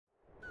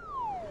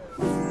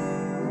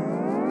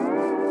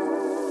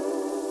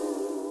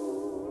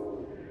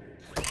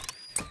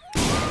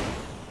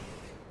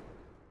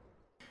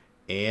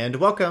And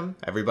welcome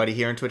everybody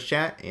here in Twitch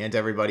chat and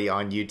everybody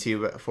on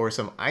YouTube for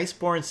some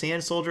Iceborn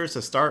Sand Soldiers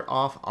to start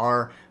off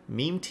our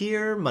meme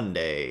tier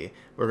Monday.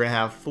 We're going to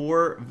have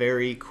 4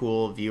 very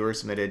cool viewer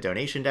submitted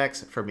donation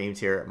decks for meme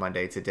tier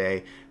Monday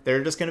today.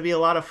 They're just going to be a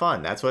lot of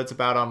fun. That's what it's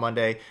about on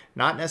Monday.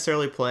 Not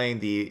necessarily playing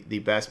the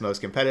best,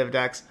 most competitive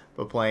decks,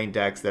 but playing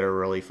decks that are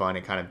really fun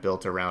and kind of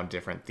built around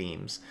different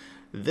themes.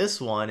 This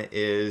one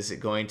is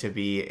going to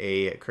be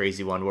a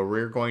crazy one where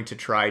we're going to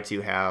try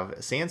to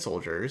have Sand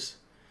Soldiers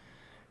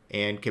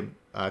and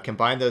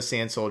combine those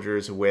Sand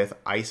Soldiers with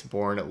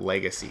Iceborn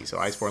Legacy. So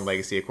Iceborn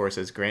Legacy, of course,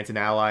 is grant an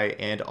ally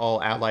and all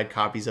allied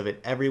copies of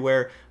it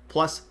everywhere,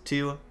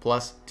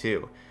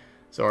 +2/+2.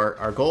 So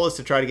our goal is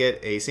to try to get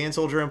a Sand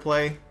Soldier in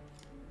play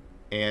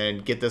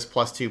and get this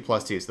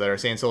 +2/+2 so that our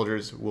Sand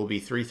Soldiers will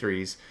be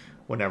 3/3s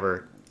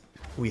whenever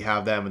we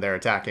have them and they're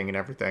attacking and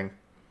everything.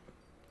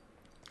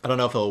 I don't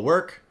know if it'll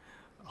work.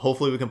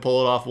 Hopefully we can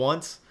pull it off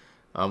once.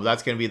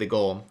 That's going to be the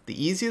goal.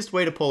 The easiest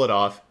way to pull it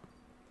off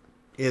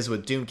is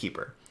with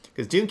Doomkeeper,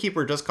 because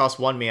Doomkeeper just costs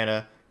 1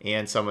 mana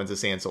and summons a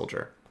Sand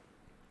Soldier.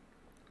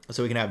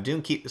 So we can have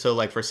Doomkeeper. So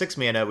like for 6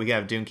 mana, we can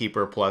have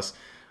Doomkeeper plus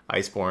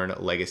Iceborn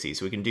Legacy.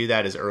 So we can do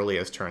that as early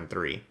as turn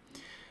 3.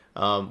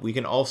 We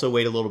can also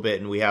wait a little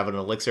bit, and we have an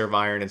Elixir of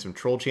Iron and some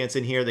Troll Chants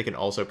in here that can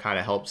also kind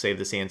of help save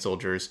the Sand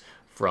Soldiers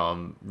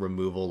from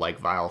removal, like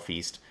Vile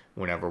Feast,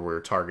 whenever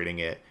we're targeting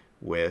it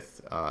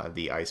with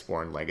the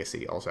Iceborn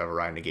Legacy. Also have a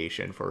Rhyme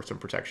Negation for some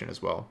protection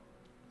as well.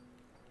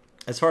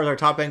 As far as our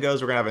top end goes,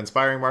 we're going to have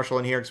Inspiring Marshal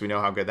in here because we know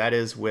how good that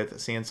is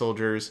with Sand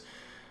Soldiers.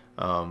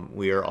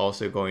 We are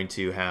also going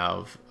to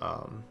have,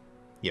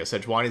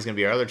 Sejuani is going to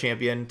be our other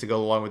champion to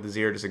go along with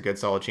Azir, just a good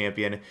solid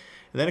champion. And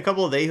then a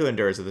couple of They Who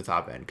Endures at the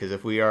top end, because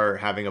if we are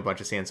having a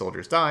bunch of Sand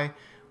Soldiers die,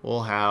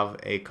 we'll have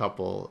a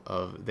couple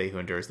of They Who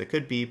Endures that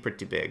could be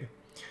pretty big.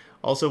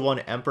 Also one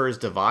Emperor's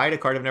Divide, a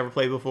card I've never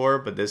played before,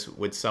 but this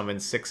would summon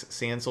 6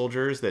 Sand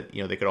Soldiers that,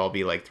 they could all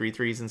be like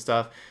 3/3s and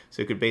stuff.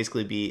 So it could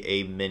basically be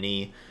a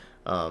mini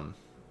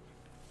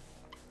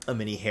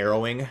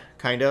harrowing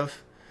kind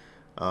of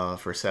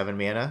for 7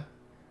 mana,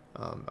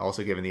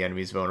 also giving the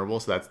enemies vulnerable,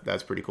 so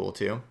that's pretty cool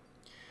too.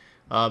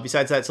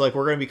 Besides that, so like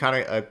we're going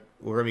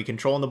to be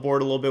controlling the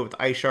board a little bit with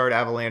Ice Shard,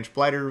 Avalanche,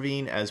 Blighted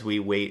Ravine as we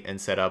wait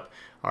and set up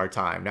our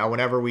time. Now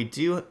whenever we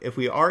do, if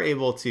we are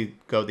able to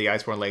go the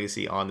Iceborn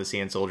Legacy on the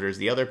Sand Soldiers,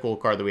 the other cool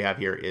card that we have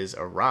here is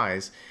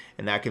Arise,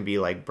 and that can be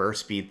like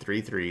burst speed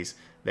 3/3s.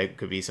 That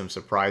could be some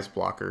surprise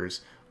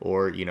blockers,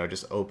 or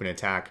just open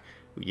attack.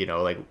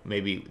 Like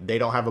maybe they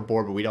don't have a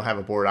board, but we don't have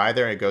a board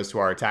either, and it goes to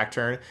our attack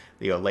turn.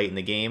 Late in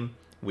the game,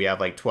 we have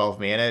like 12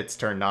 mana. It's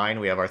turn 9.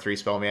 We have our 3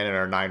 spell mana and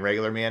our 9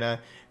 regular mana,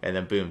 and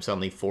then boom,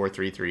 suddenly 4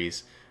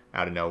 3/3s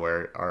out of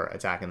nowhere are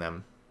attacking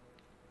them.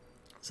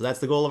 So that's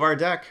the goal of our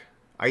deck,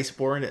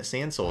 Iceborn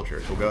Sand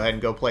Soldiers. We'll go ahead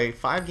and go play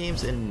 5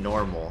 games in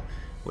normal,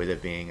 with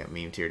it being a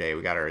meme tier day.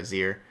 We got our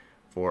Azir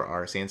for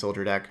our Sand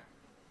Soldier deck.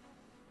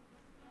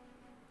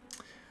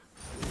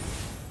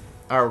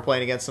 Alright, we're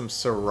playing against some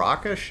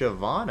Soraka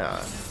Shyvana.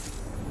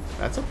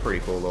 That's a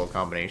pretty cool little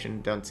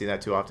combination. Don't see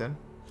that too often.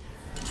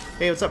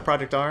 Hey, what's up,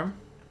 Project Arm?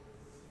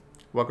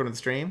 Welcome to the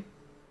stream.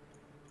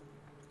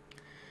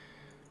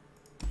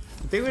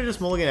 I think we're just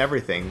mulligan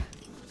everything.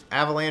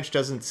 Avalanche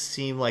doesn't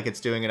seem like it's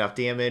doing enough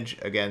damage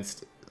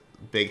against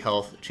big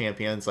health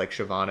champions like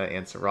Shyvana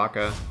and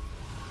Soraka.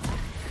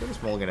 We're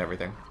just mulligan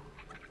everything.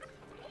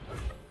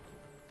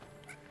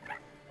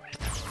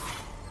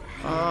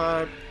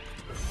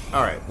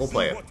 Alright, we'll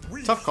play it.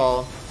 Tough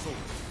call.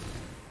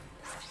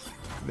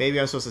 Maybe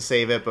I'm supposed to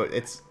save it, but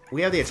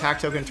we have the attack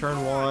token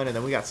turn 1, and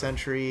then we got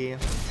Sentry.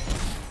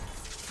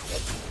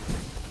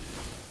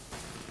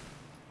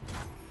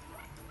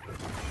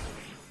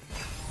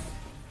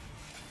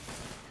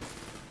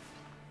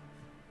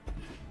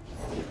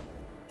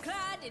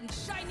 Clad in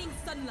shining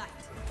sunlight.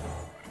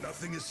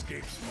 Nothing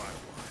escapes my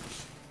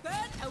watch.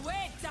 Burn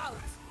away doubt.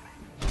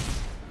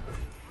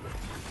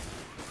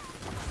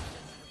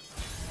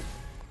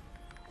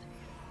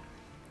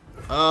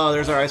 Oh,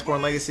 there's our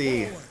Iceborn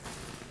Legacy.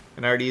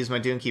 And I already used my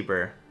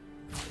Doomkeeper.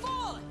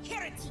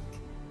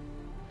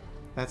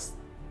 That's...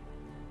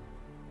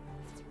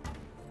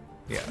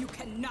 yeah.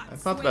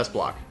 That's not the best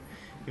block.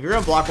 If you're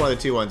going to block one of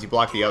the 2 ones, you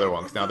block the other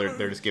one, because now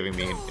they're just giving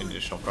me an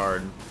additional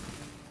card.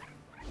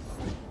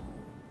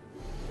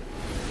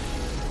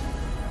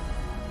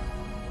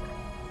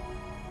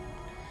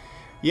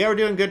 Yeah, we're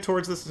doing good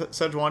towards this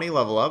Sejuani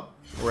level up.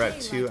 We're at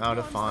 2 out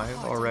of 5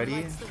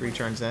 already. 3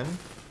 turns in.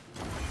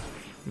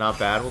 Not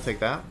bad, we'll take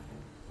that.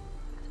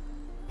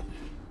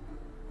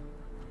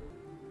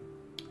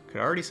 Could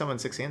already summon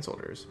 6 Sand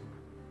Soldiers.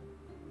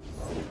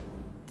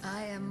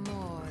 I am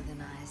more than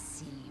I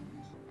seem.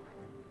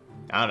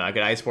 I don't know, I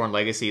could Iceborn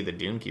Legacy the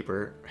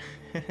Doomkeeper.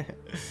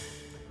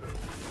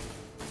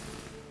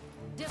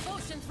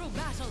 Devotion through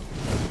battle.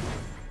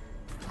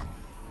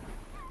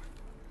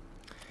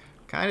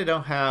 Kinda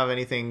don't have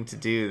anything to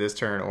do this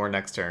turn or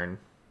next turn.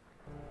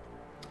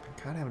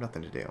 Kinda have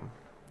nothing to do.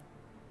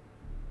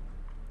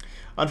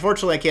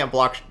 Unfortunately, I can't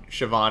block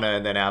Shyvana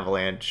and then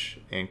Avalanche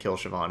and kill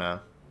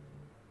Shyvana.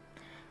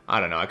 I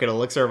don't know. I could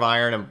Elixir of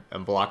Iron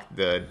and block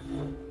the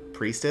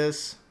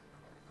Priestess.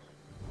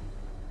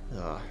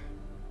 Ugh.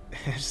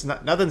 It's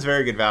nothing's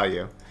very good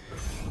value.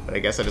 But I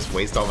guess I just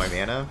waste all my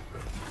mana.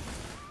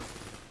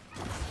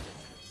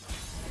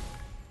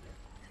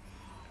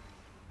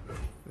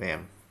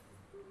 Damn.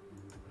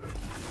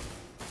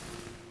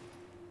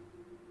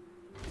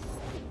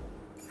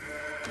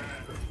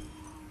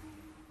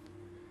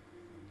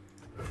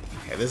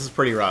 Okay, this is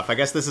pretty rough. I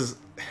guess this is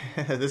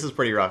this is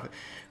pretty rough.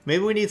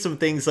 Maybe we need some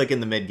things like in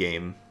the mid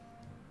game.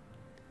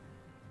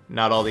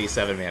 Not all these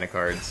 7 mana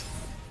cards.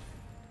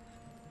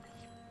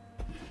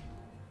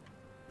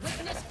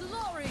 Witness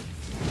glory.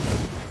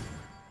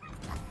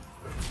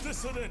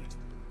 Dissident.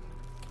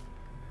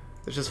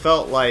 It just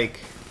felt like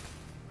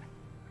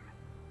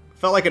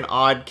an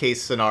odd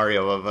case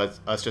scenario of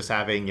us just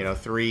having, you know,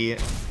 3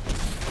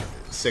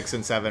 6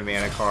 and 7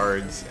 mana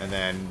cards and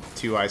then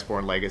 2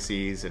 Iceborn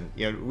Legacies, and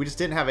you know, we just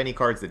didn't have any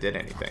cards that did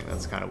anything.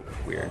 That's kind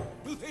of weird.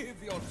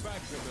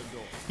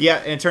 Yeah,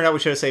 and it turned out we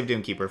should have saved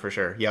Doomkeeper for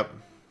sure. Yep.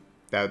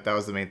 That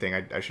was the main thing.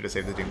 I should have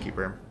saved the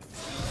Doomkeeper.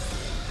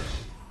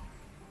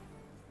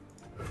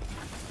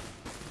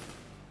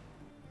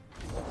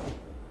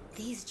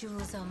 These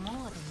jewels are more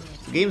than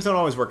mere. Games don't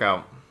always work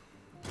out.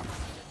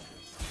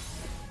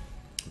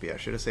 But yeah, I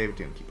should have saved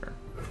Doomkeeper.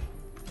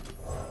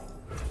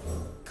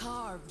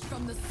 Carved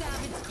from the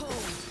savage cold.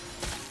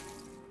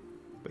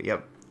 But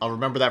yep, I'll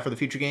remember that for the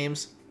future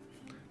games.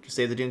 Just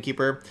save the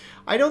Doomkeeper.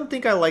 I don't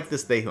think I like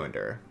this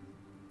Thehunder.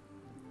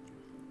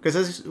 Because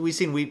as we've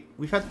seen,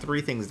 we've had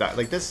 3 things die.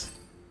 Like this...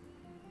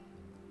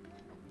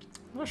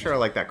 I'm not sure I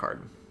like that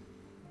card.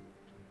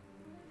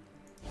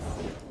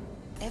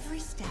 Every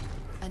step,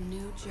 a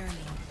new journey.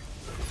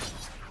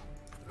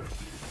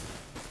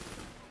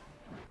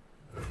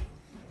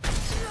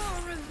 No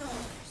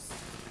remorse.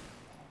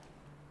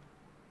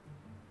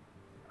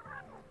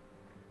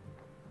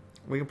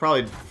 We can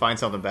probably find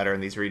something better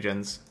in these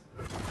regions.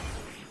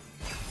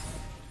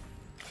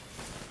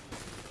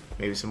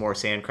 Maybe some more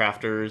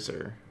Sandcrafters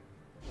or...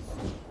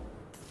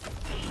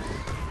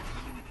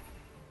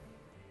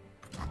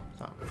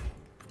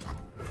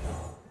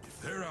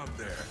 If they're out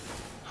there,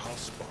 I'll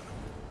spot them.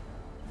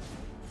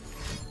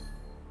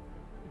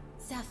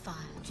 Sapphire,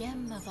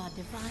 gem of our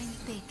divine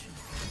patron.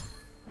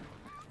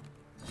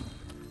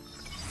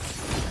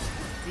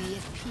 Be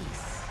at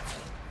peace.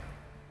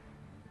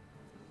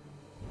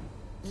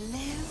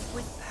 Live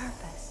with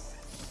purpose.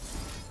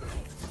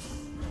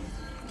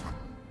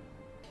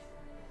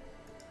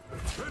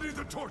 Ready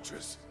the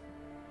torches.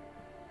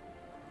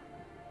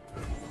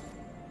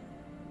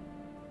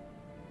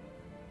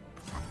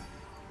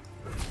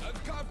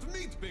 I've carved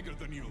meat bigger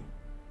than you.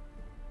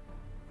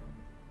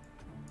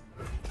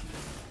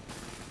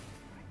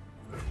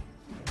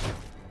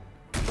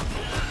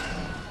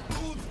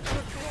 Who's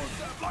gonna close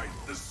that? Light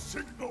the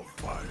signal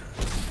fire.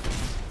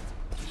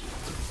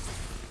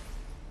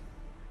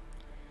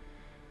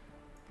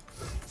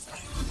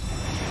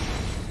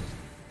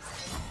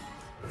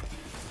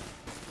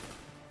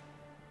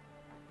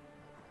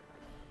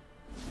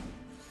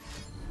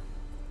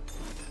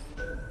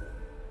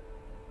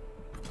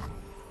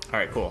 All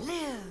right, cool. Live.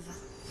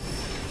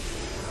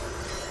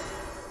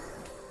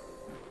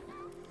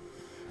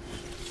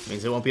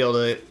 Means they won't be able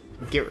to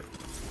get...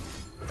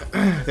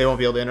 they won't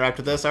be able to interact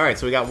with this. All right,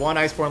 so we got 1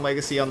 Iceborn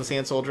Legacy on the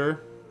Sand Soldier.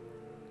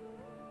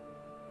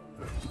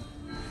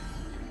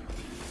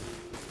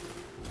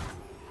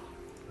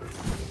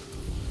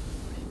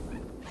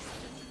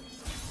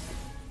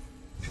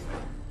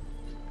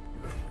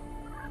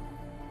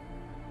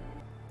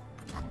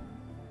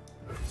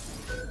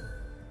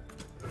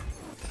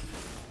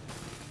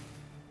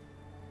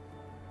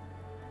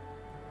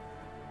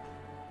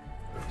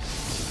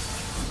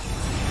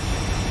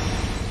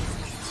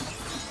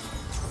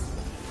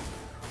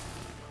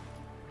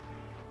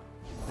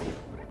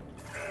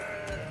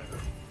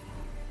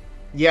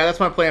 Yeah, that's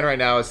my plan right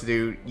now, is to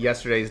do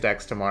yesterday's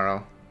decks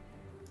tomorrow.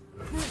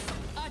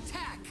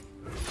 Attack.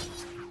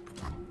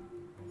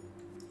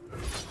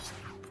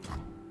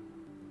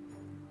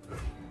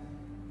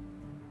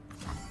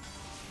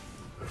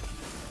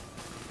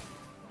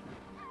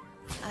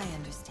 I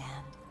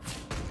understand.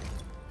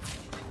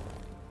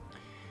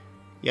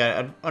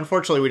 Yeah,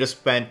 unfortunately we just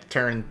spent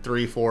turn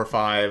 3, 4,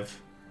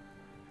 5,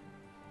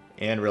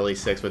 and really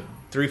 6, but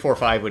 3, 4,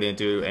 5 we didn't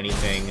do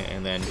anything,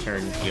 and then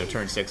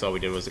turn 6 all we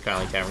did was the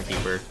Kylie Tavern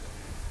Keeper.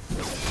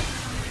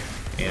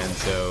 And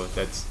so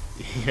that's,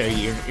 you know,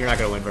 you're not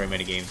going to win very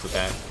many games with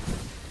that.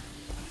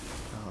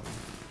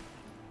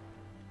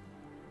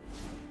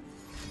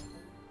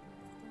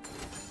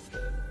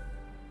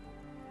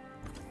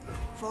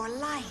 For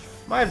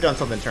life. Might have done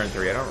something turn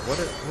 3. I don't know. What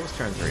was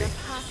turn 3? The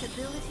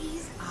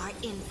possibilities are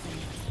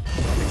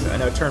infinite. I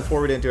know turn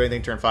 4 we didn't do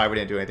anything, turn 5 we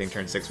didn't do anything,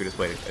 turn 6 we just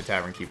played a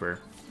Tavern Keeper.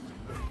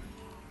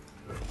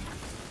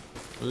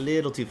 A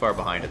little too far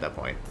behind at that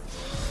point.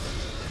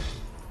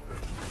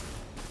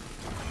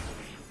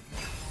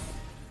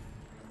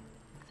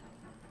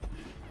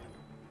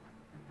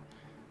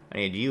 I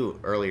need you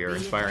earlier,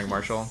 Inspiring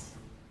Marshal.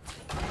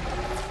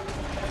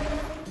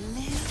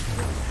 Live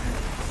with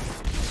purpose.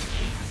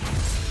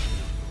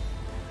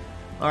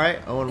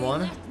 Alright, 0-1.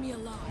 left me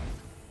alive.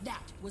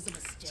 That was a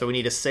mistake. So we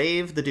need to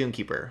save the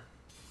Doomkeeper.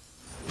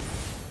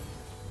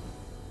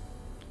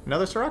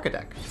 Another Soraka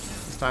deck.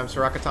 This time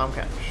Soraka Tahm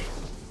Kench.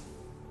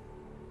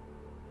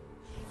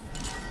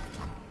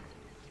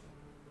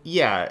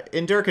 Yeah,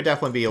 Endure could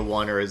definitely be a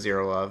 1 or a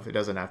 0 of. It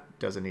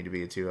doesn't need to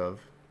be a 2 of.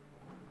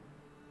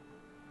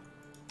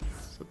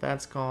 So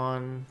that's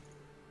gone.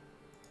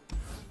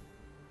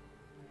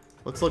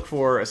 Let's look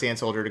for a Sand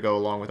Soldier to go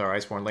along with our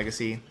Iceborn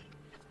Legacy.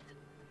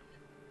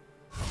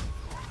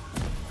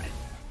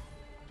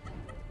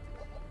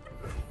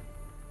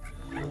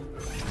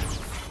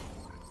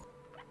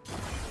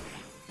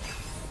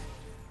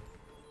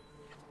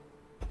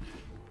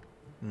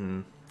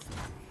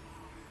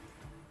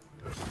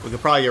 We could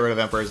probably get rid of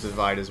Emperor's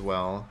Divide as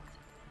well.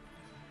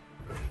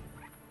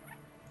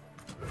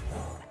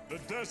 The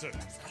desert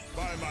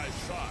by my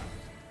side.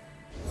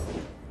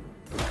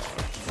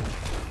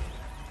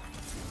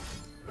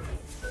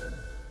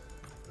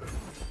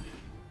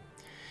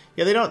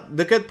 Yeah, they don't.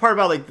 The good part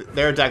about like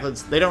their deck,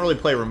 they don't really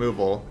play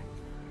removal.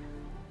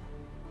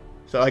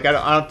 So like I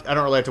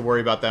don't really have to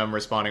worry about them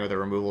responding with a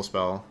removal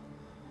spell.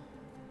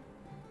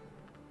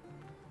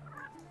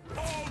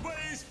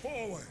 Always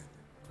forward.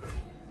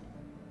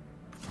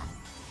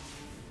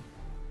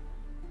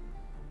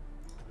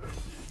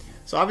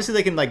 So obviously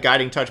they can like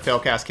Guiding Touch, Pale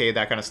Cascade,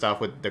 that kind of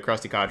stuff with the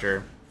Crusty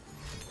Codger.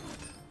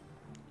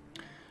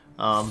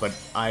 But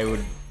I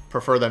would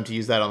prefer them to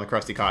use that on the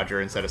Crusty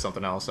Codger instead of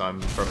something else, so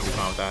I'm perfectly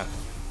fine with that.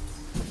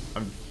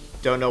 I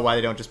don't know why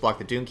they don't just block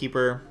the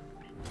Doomkeeper,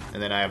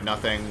 and then I have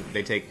nothing.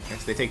 They take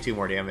 2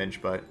 more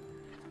damage, but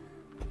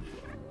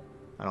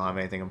I don't have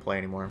anything in play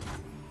anymore.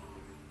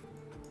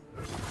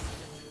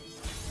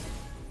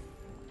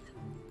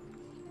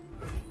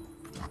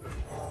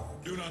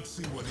 Do not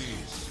see what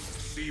is,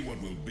 see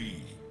what will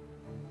be.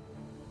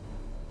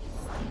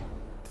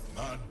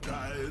 My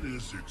diet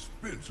is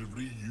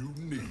expensively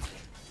unique.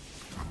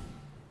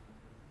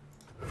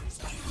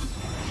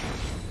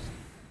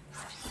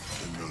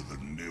 Another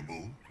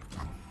nibble.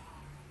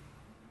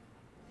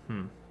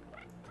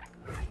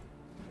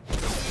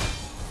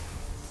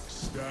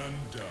 Stand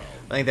down.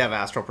 I think they have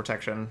Astral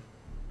Protection.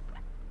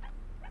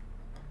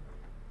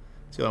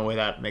 It's the only way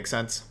that makes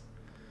sense.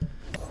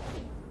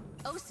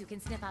 Osu can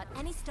sniff out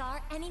any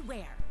star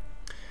anywhere.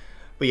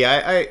 But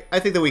yeah, I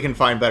think that we can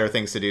find better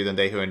things to do than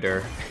They Who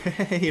Endure.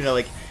 You know,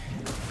 like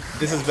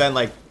this has been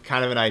like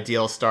kind of an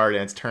ideal start,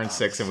 and it's turn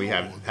 6, and we've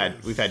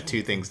had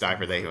 2 things die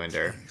for They Who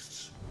Endure.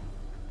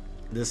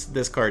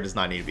 This card does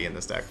not need to be in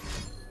this deck.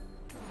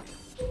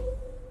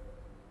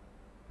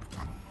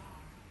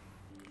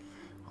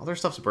 All their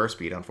stuff's burst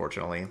speed,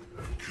 unfortunately.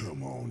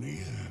 Come on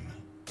in.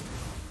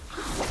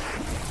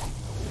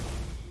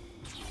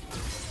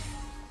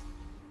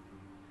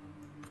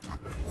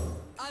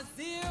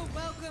 Azir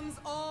welcomes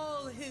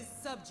all his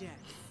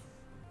subjects.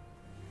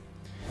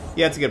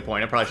 Yeah, it's a good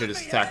point. I probably should have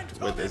just attacked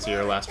with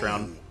Azir last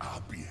round.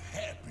 I'll be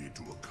happy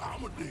to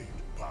accommodate,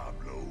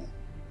 Pablo.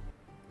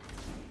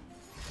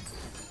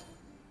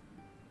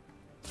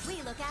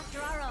 We look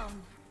after our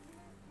own.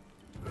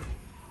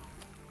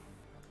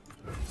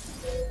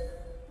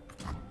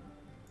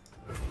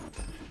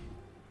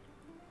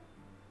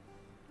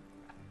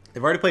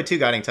 They've already played 2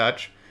 Guiding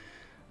Touch.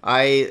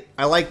 I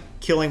like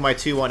killing my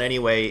 2/1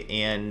 anyway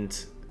and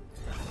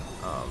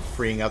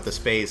freeing up the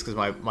space, because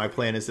my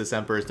plan is this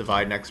Emperor's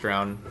Divide next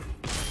round.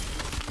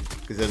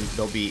 Because then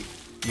they'll be,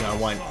 you know, I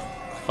want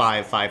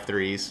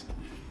 5/5/3s.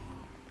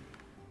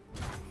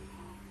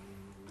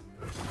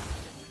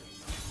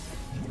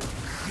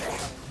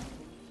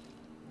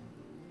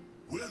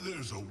 Where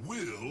there's a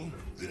will,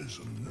 there's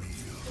a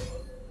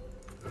meal.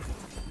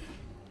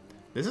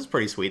 This is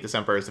pretty sweet, this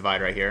Emperor's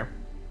Divide right here.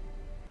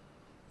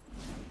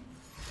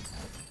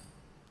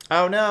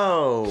 Oh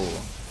no!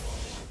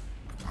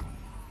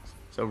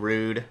 So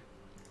rude.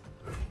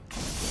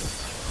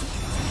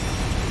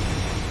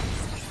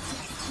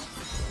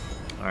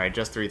 Alright,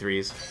 just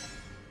 3/3s.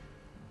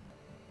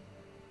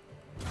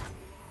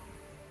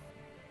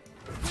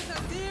 With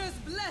Azir's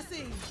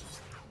blessing.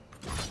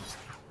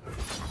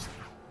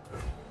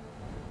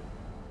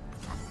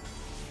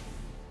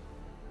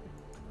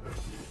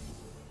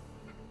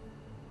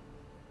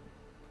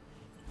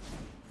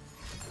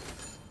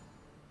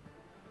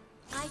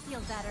 I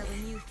feel better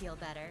when you feel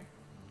better.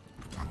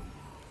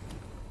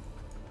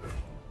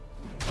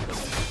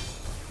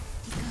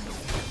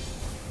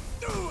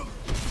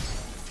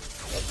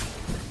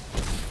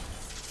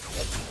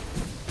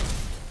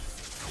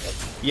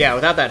 Yeah,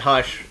 without that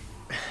Hush,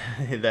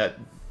 that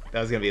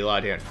was gonna be a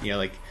lot here. You know,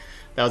 like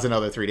that was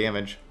another 3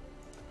 damage.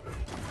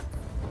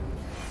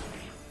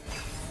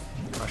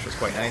 Hush was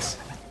quite nice.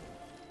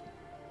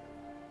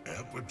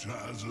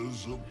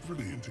 Appetizers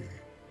aplenty.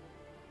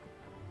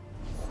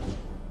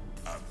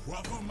 I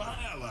proffer my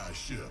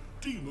allyship,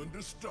 Demon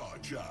to Star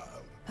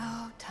Child.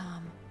 Oh,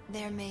 Tom,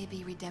 there may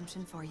be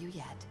redemption for you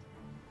yet.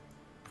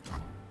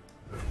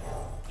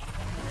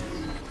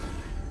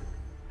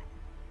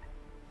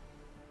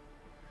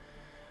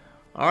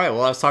 Alright,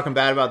 well I was talking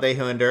bad about They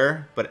Who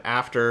Endure, but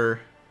after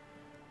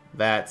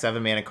that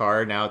 7 mana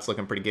card. Now it's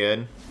looking pretty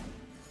good.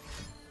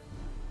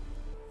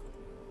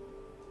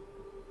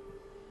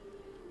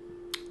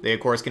 They, of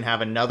course, can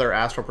have another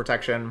Astral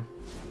Protection,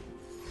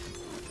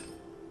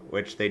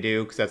 which they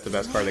do, because that's the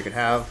best card they could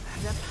have.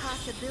 The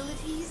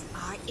possibilities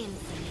are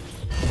infinite.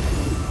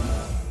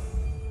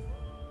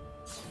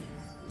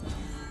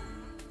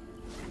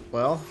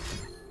 Well,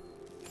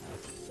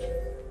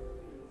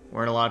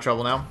 we're in a lot of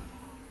trouble now.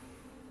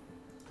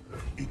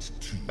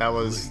 That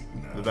was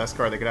the best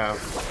card they could have.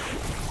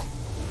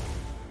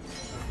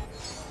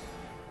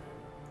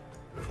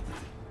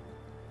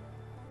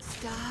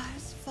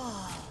 Stars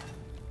fall.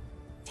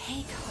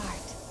 Take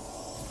heart.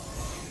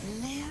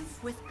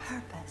 Live with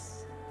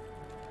purpose.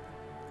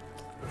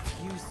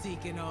 You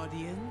seek an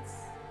audience?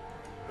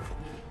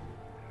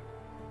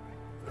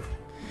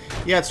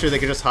 Yeah, it's true. They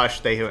could just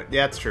Hush.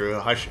 Yeah, it's true.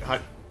 Hush.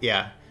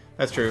 Yeah,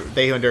 that's true.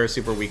 They who endure is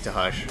super weak to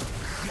Hush,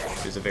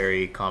 which is a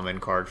very common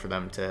card for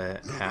them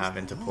to have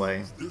and to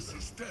play. This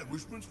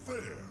establishment's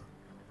fair.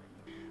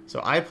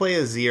 So I play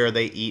Azir,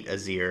 they eat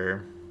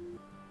Azir.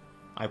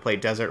 I play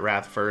Desert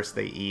Wrath first,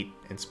 they eat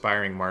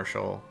Inspiring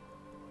Marshal.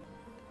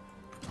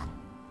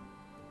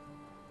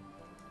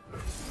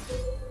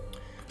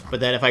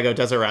 But then if I go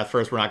Desert Wrath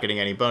first, we're not getting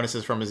any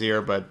bonuses from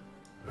Azir, but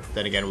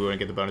then again, we wouldn't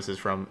get the bonuses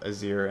from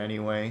Azir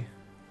anyway,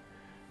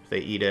 if they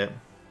eat it.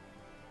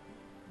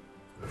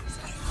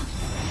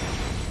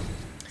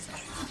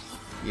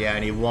 Yeah, I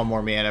need one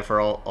more mana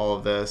for all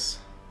of this.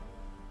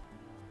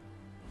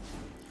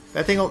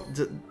 That thing,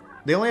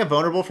 they only have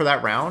vulnerable for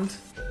that round?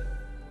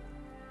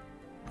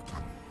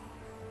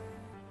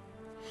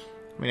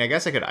 I mean, I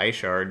guess I could Ice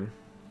Shard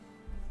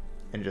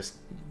and just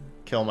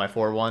kill my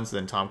 4/1s,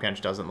 then Tahm Kench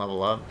doesn't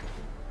level up.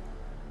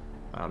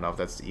 I don't know if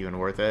that's even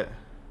worth it.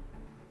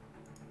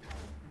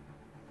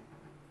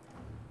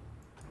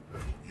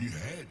 You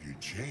had your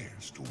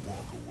chance to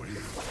walk away.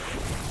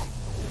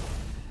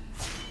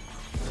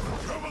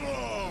 Come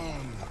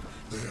along!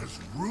 There's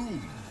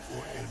room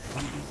for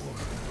everyone.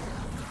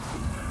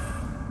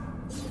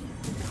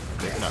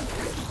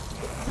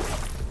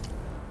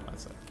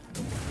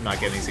 I'm not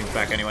getting these things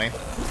back anyway.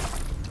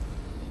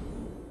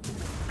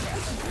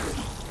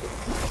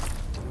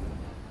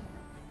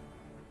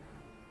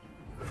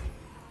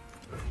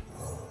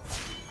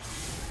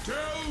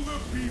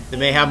 They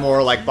may have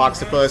more like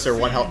Boxopus or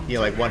one health,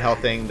 like one health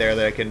thing there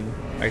that I can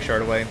Ice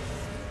Shard away.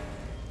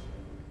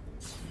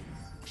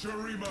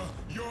 Shurima,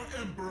 your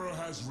emperor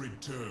has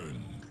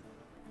returned.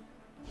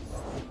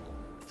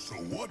 So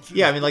what?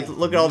 Yeah, I mean, like,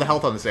 look at all the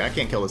health on this thing. I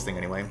can't kill this thing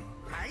anyway.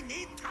 I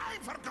need time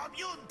for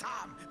commune,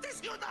 Tahm.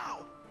 This you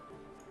know.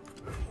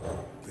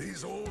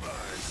 These old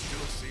eyes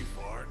still see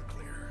far and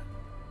clear.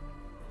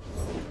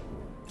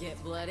 Get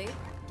bloody,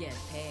 get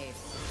paid.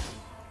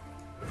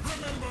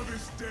 Remember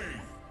this day.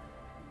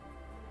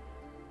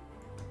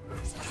 It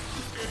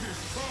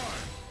is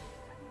time.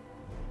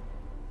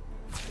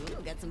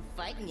 Ooh, got some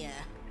fight in ya.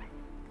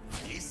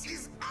 This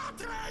is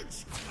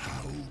outrage.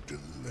 How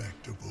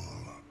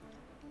delectable.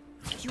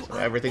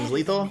 Everything's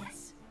lethal?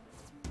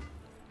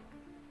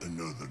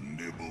 Another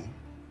nibble.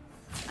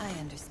 I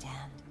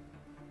understand.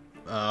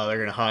 Oh, they're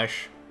gonna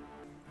Hush.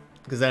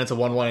 Because then it's a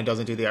 1/1 and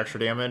doesn't do the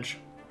extra damage.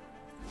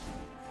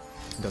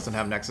 It doesn't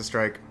have Nexus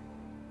Strike.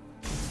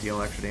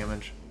 Deal extra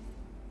damage.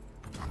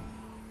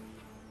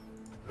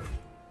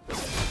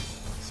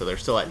 So they're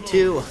still at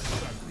 2.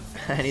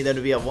 I need them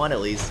to be at 1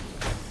 at least.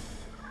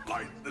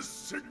 Light the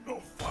signal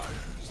fires.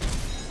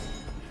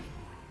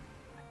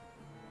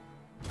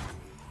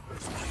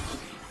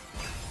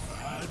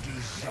 I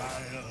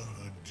desire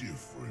a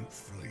different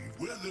flavor.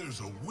 Where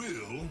there's a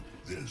will,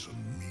 there's a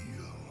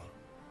meal.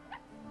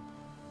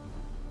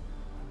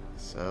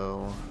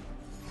 So...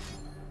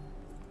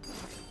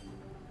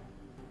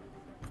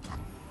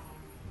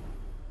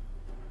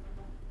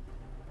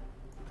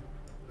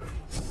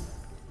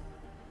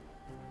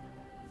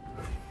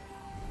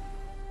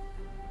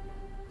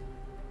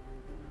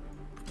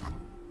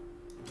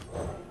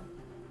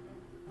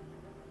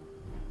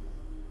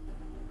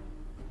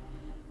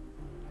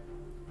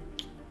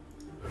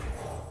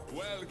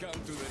 Welcome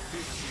to the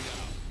Dixie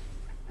now.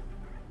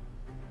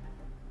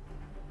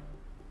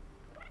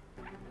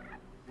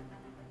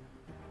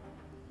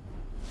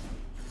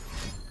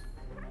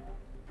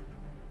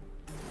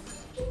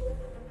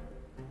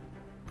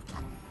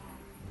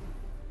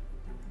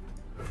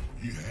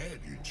 You had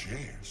your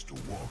chance to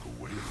walk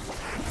away.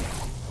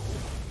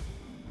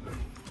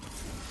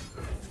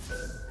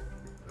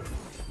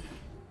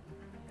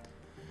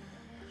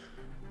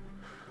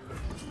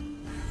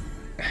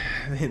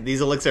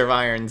 These Elixir of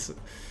Irons.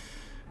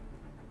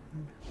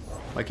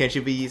 Why can't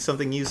you be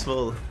something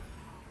useful?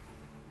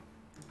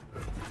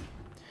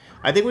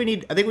 I think we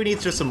need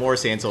just some more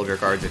Sand Soldier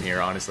cards in here,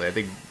 honestly. I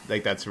think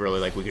like that's really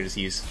like we could just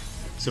use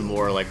some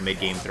more like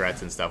mid-game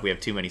threats and stuff. We have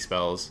too many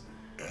spells.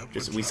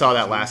 Just we saw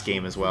that last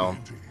game as well.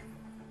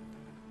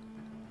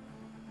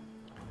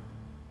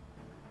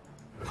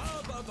 How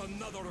about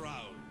another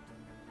round?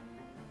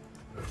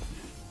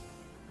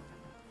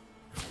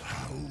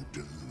 How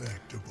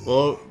delectable.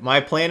 Well,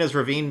 my plan is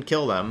Ravine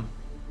kill them.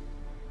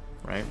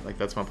 right? Like,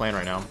 that's my plan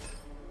right now.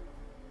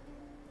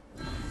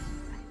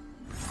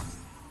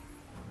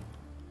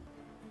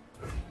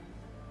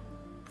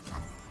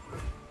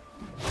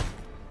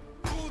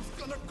 Who's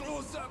gonna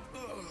close up?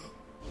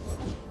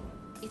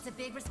 It's a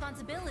big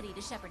responsibility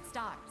to shepherd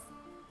stars.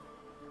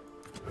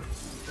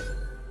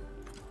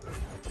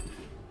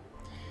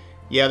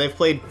 Yeah, they've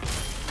played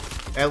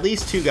at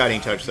least 2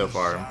 Guiding Touch so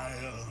far.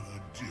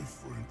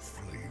 Different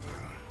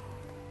flavor.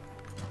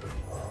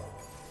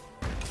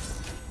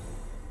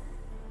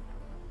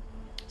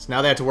 So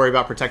now they have to worry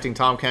about protecting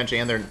Tahm, Kench,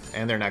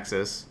 and their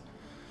Nexus.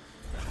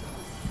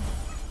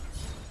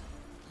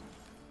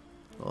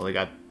 Well, they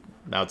got...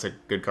 Now it's a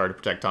good card to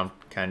protect Tahm,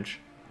 Kench.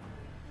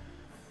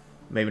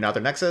 Maybe not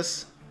their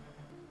Nexus.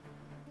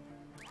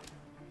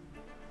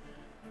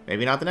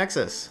 Maybe not the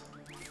Nexus.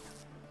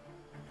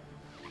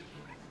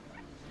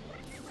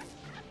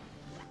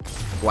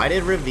 Why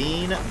did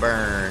Ravine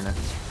burn?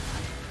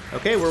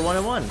 Okay, we're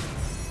 1-1.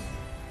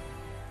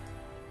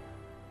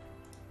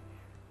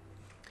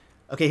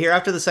 Okay, here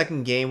after the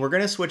second game, we're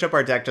going to switch up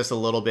our deck just a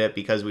little bit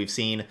because we've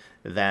seen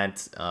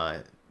that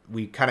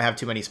we kind of have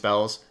too many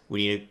spells.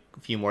 We need a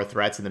few more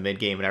threats in the mid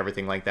game and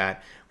everything like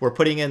that. We're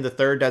putting in the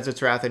 3rd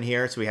Desert's Wrath in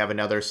here, so we have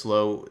another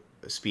slow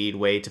speed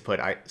way to put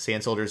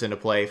Sand Soldiers into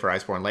play for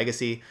Iceborn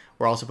Legacy.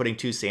 We're also putting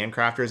 2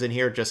 Sandcrafters in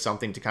here, just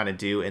something to kind of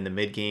do in the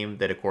mid game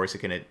that, of course, it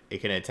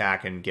can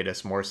attack and get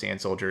us more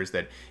Sand Soldiers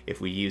that if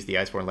we use the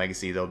Iceborn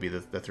Legacy, they'll be the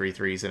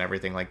 3/3s and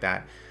everything like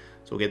that.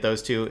 So we'll get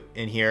those 2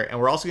 in here.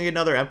 And we're also going to get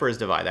another Emperor's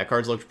Divide. That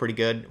card's looked pretty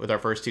good with our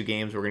first 2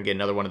 games. We're going to get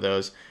another one of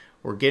those.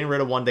 We're getting rid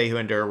of One Day Who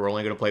Endure. We're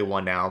only going to play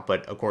 1 now.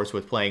 But, of course,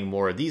 with playing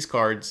more of these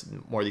cards,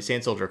 more of these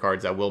Sand Soldier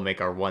cards, that will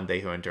make our One Day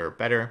Who Endure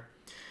better.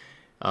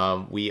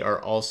 We are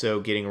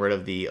also getting rid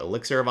of the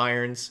Elixir of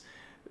Irons.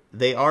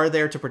 They are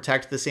there to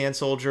protect the Sand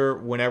Soldier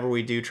whenever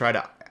we do try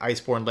to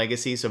Iceborn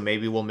Legacy, so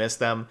maybe we'll miss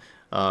them.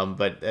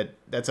 But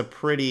that's a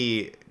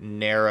pretty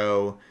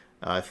narrow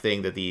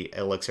thing that the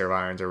Elixir of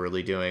Irons are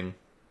really doing.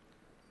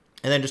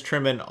 And then just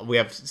trimming, we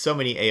have so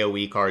many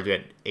AoE cards, we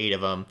had 8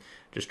 of them,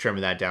 just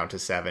trimming that down to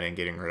 7 and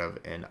getting rid of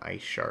an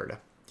Ice Shard.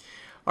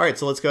 Alright,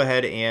 so let's go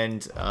ahead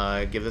and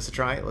give this a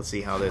try. Let's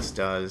see how this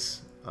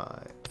does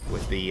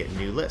with the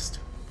new list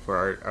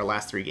for our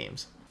last 3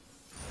 games.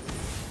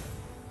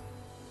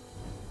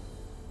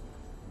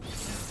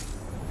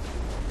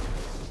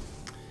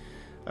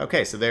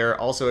 Okay, so they're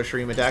also a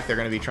Shurima deck. They're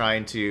going to be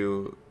trying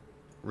to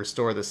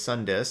restore the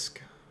Sun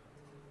Disk.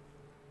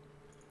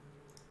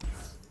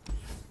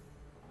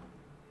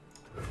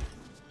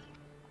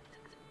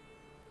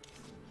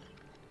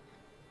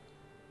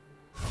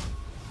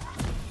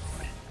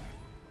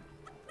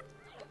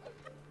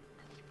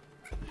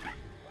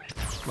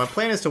 My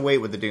plan is to wait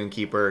with the Dune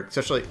Keeper,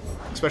 especially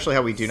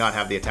how we do not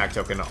have the attack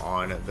token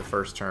on the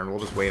first turn. We'll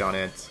just wait on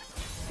it.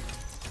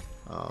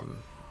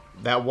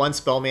 That 1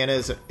 spell mana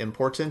is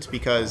important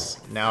because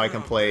now I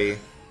can play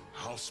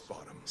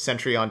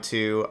Sentry on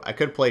 2. I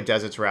could play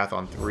Desert's Wrath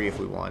on 3 if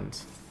we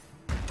want.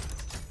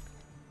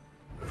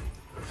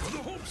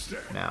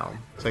 Now,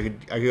 so I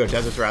could go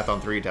Desert's Wrath on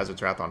 3,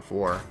 Desert's Wrath on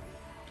 4,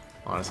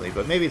 honestly.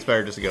 But maybe it's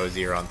better just to go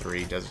Azir on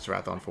 3, Desert's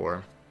Wrath on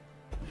 4.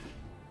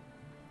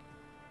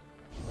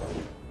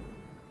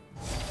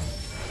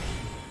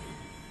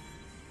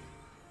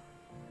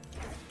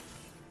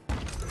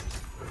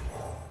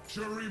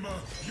 Shurima,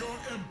 your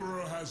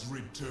Emperor has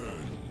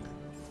returned.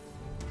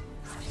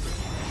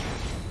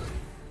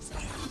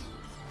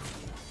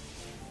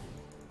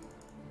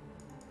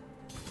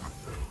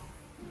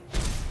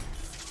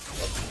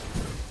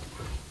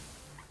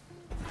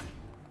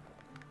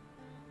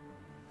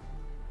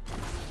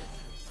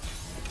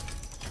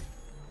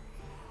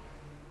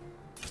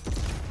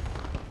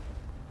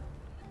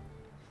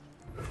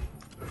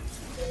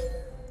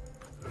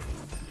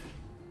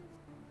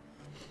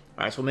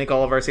 Alright, so we'll make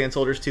all of our Sand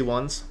Soldiers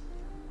 2/1s.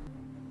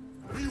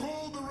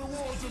 Behold the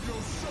rewards of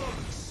your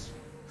service.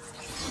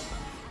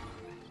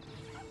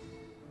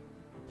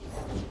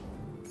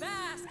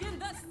 Bask in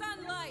the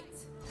sunlight!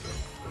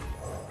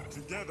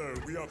 Together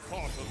we are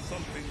part of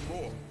something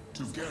more.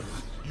 Together,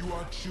 you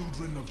are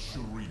children of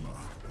Shurima.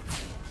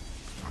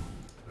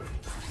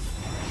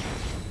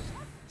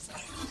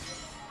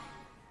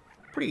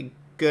 Pretty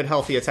good,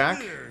 healthy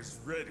attack. Ears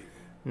ready.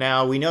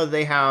 Now, we know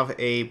they have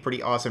a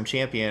pretty awesome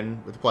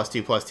champion with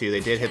 +2/+2.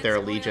 They did hit their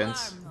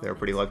allegiance. They were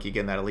pretty lucky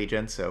getting that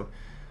allegiance, so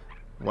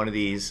one of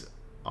these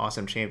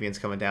awesome champions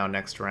coming down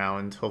next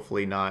round.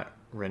 Hopefully not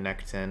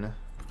Renekton.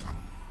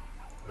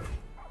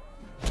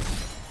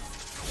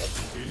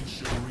 In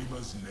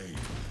Shurima's name.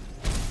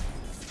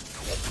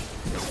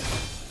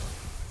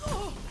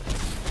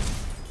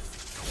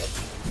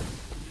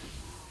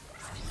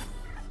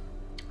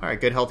 Alright,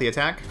 good healthy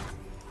attack.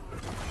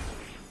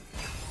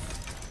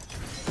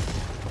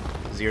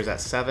 Azir's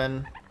at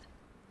 7.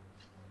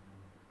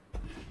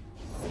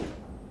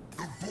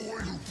 The boy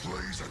who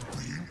plays at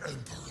being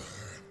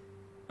Emperor.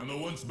 And the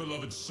once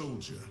beloved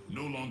soldier,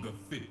 no longer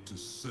fit to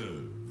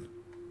serve.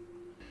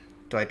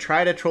 Do I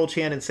try to Troll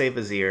Chan and save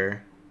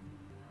Azir?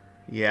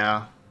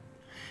 Yeah.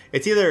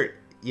 It's either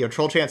you know,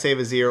 Troll Chant save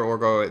Azir or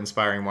go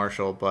Inspiring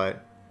Martial,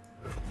 but...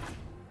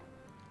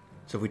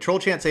 So if we Troll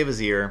Chant save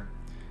Azir,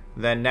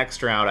 then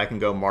next round I can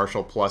go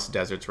Martial plus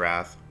Desert's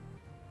Wrath.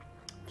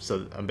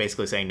 So I'm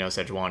basically saying no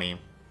Sejuani. I'm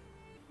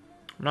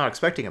not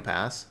expecting a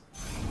pass.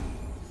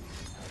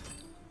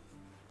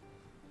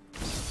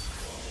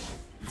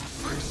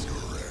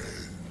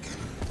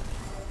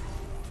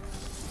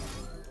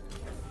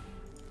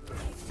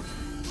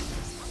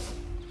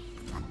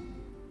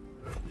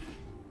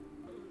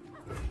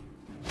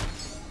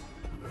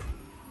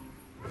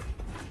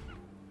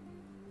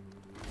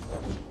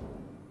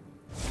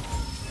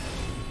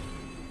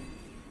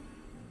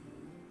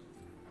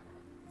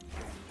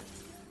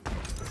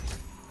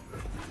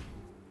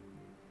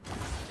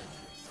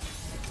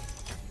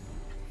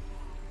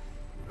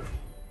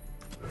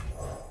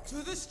 To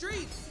the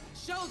streets!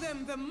 Show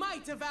them the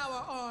might of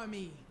our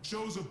army!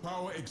 Shows of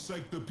power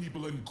excite the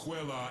people and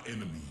quell our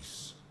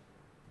enemies.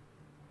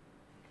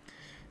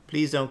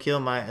 Please don't kill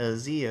my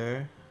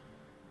Azir.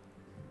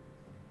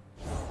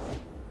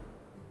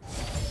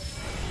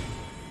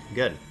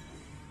 Good.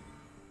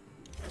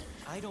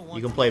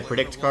 You can play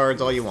predict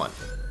cards all you want.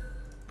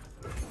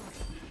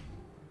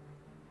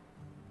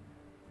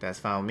 That's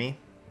fine with me.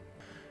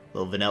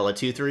 Little vanilla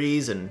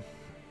 2/3s and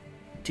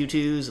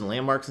 2/2s and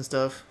landmarks and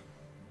stuff.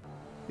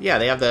 Yeah,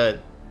 they have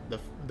the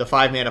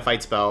 5-mana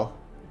fight spell.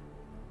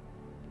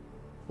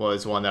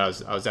 Was one that I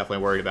was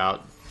definitely worried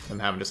about them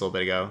having just a little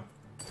bit ago.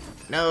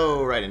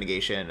 No, Rite of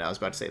Negation. I was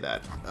about to say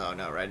that. Oh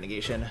no, Rite of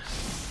Negation.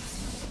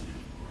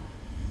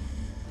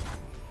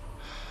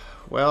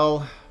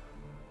 Well,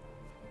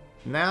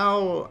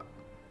 now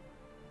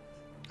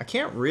I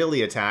can't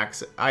really attack.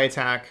 I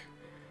attack.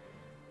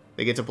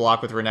 They get to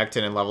block with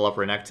Renekton and level up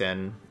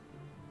Renekton.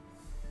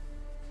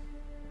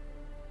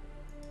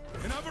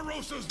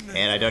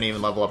 And I don't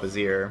even level up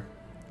Azir.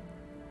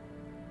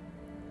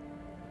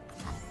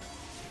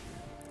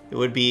 It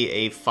would be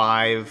a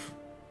 5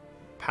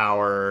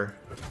 power.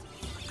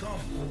 Come,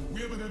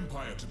 we have an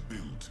empire to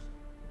build.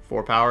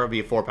 4 power? It would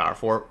be a 4 power.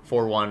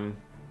 4/1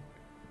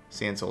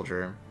 Sand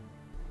Soldier.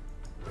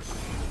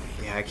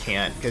 Yeah, I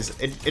can't, because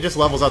it just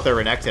levels up their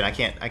Renekton. I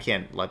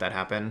can't let that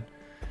happen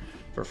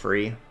for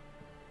free.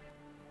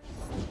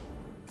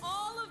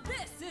 All of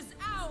this is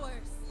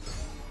ours!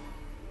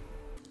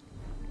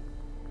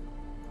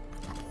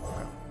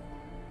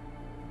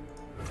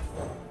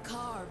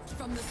 Carved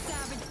from the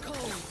savage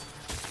cold.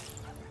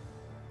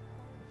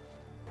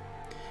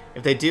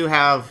 If they do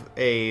have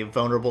a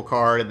vulnerable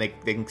card and they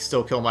can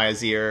still kill my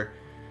Azir,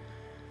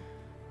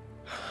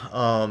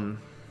 but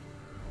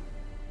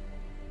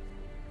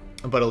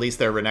at least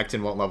their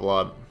Renekton won't level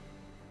up.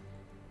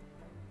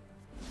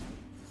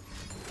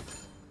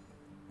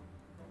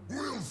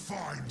 We'll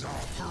find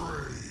our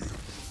prey.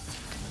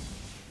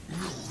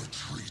 No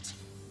retreat.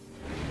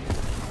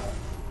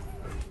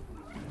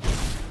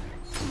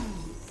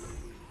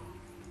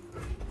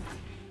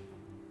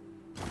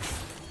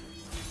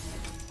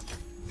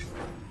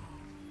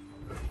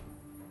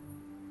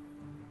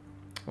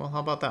 Well, how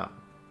about that?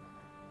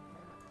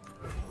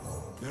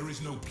 There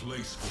is no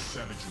place for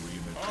savagery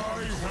in the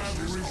I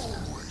have risen,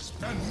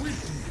 and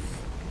with you,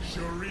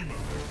 Shurima.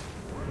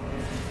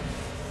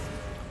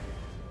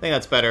 I think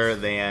that's better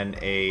than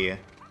a...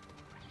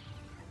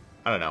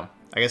 I don't know.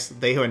 I guess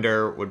They Who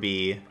Endure would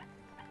be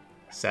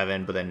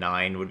 7, but then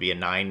 9 would be a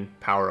 9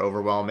 power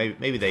overwhelm.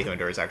 Maybe They Who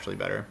Endure is actually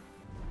better.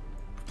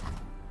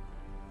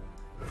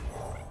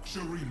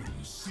 Shurima,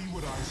 see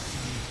what I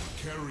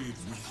see. Carry it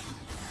with you.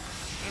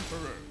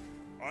 Emperor,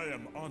 I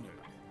am honored.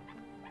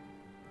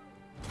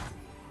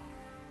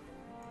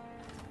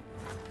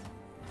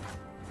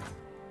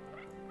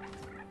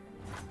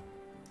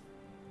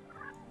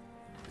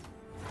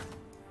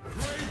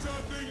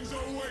 Greater things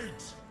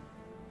await!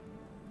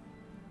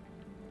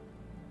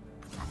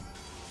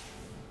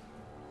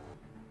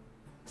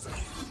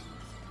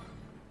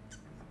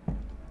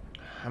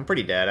 I'm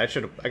pretty dead. I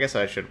guess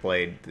I should have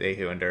played They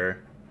Who Endure.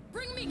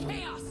 Bring me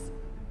chaos!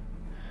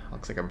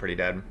 Looks like I'm pretty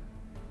dead.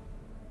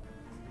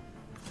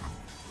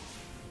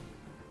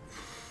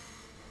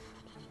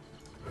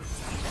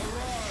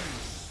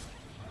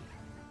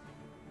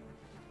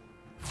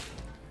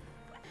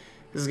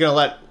 This is gonna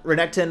let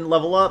Renekton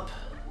level up,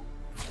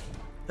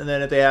 and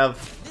then if they have,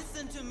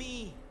 Listen to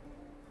me!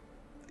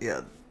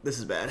 yeah, this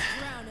is bad.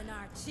 Drown in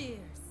our cheers!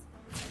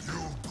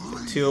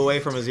 2 away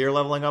from Azir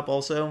leveling up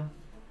also.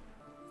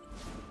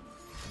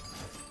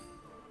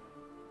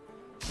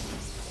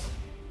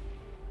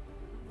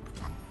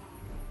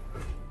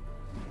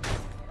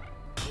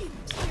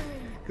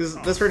 Because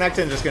this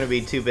Renekton is just going to be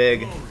too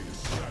big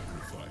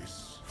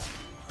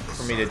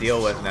for me to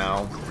deal with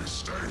now.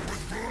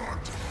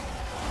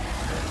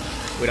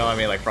 We don't have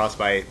any like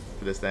Frostbite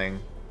for this thing.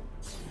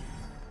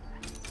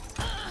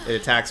 It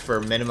attacks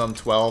for minimum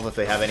 12 if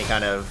they have any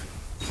kind of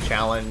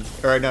challenge.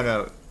 Or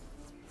no.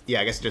 Yeah,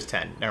 I guess just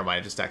 10. Never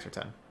mind, it just attacks for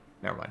 10.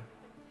 Never mind.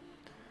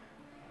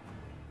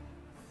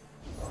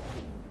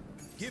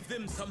 Give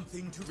them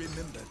something to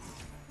remember.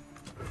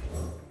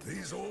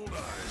 These old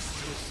eyes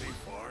still see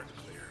far and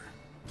clear.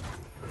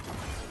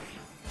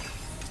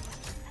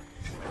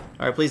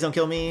 Alright, please don't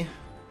kill me.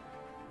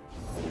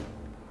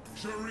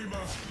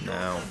 Shurima,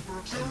 No.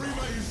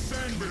 Shurima is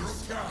sending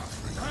sky,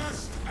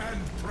 past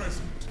and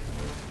present.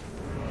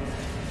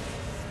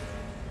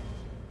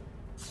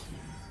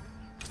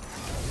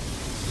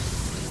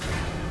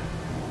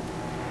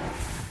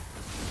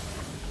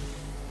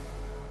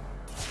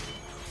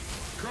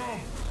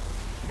 Come,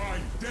 my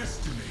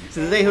destiny.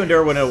 So the They Who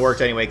Endure wouldn't have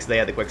worked anyway because they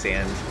had the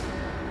quicksand.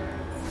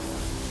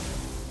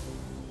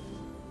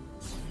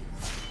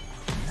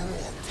 More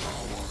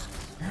power,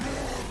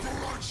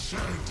 more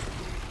bloodshed.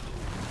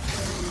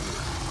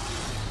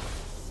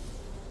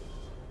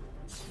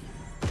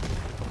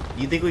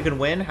 You think we can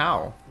win?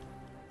 How?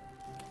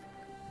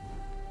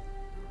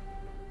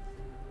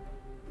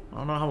 I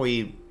don't know how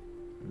we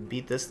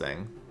beat this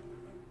thing.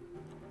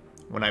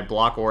 When I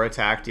block or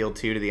attack, deal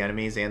 2 to the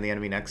enemies and the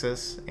enemy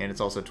nexus, and it's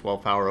also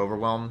 12 power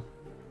overwhelm.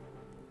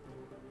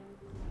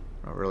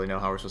 I don't really know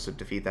how we're supposed to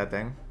defeat that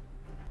thing.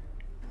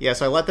 Yeah,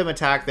 so I let them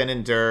attack, then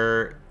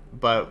endure,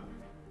 but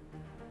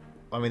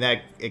I mean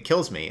it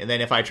kills me. And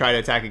then if I try to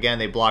attack again,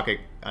 they block it,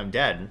 I'm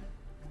dead.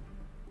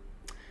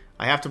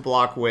 I have to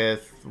block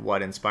with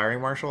what,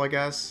 Inspiring Martial, I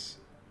guess?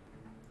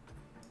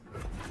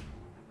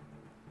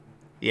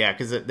 Yeah,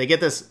 because they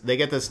get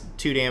this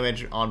 2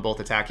 damage on both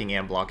attacking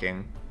and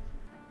blocking.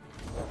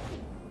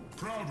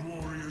 Proud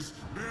warriors,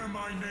 bear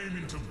my name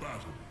into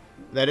battle.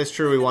 That is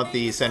true, we want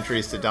the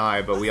sentries to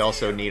die, but we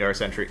also need our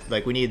sentry,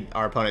 like, we need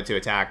our opponent to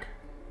attack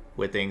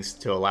with things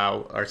to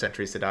allow our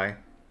sentries to die.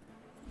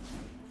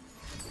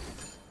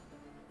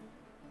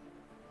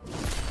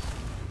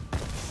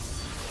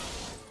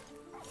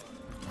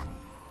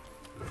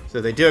 So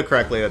if they do it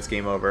correctly, that's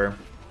game over.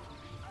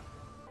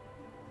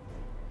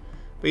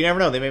 But you never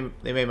know,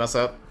 they may mess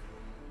up.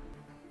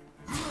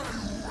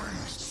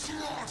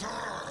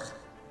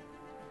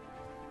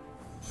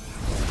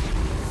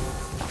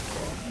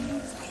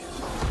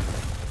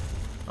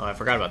 Oh, I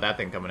forgot about that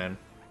thing coming in.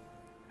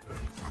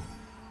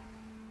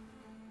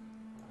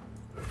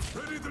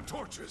 Ready the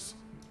torches.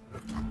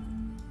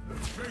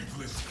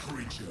 Faithless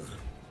creature.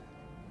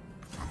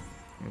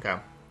 Okay.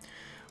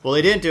 Well,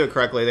 they didn't do it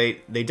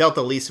correctly. They dealt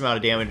the least amount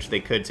of damage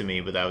they could to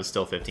me, but that was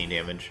still 15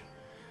 damage.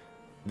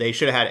 They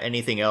should have had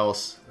anything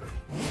else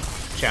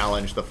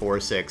challenge the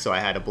 4-6, so I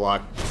had to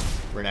block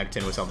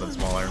Renekton with something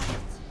smaller.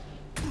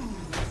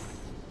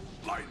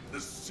 Light the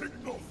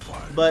signal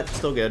fire. But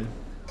still good.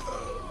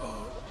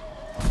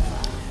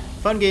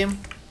 Fun game.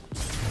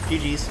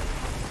 GG's.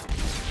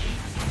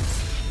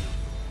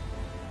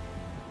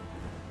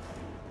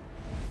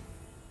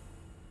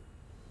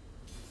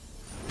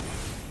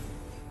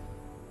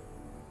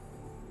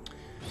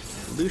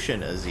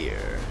 Lucian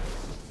Azir.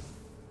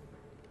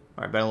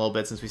 Alright, been a little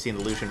bit since we've seen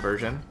the Lucian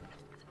version.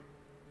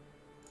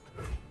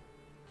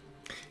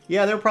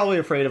 Yeah, they're probably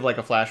afraid of like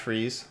a flash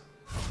freeze.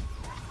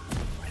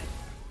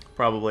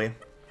 Probably.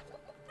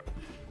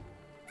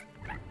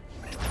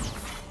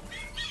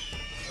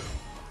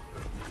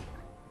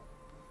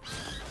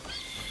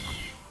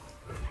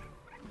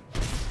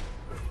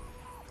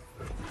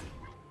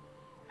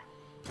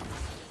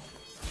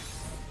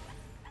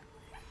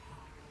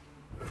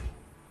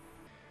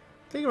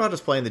 Thinking about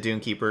just playing the Dune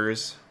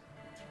Keepers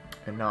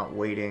and not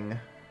waiting.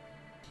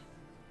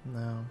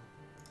 No.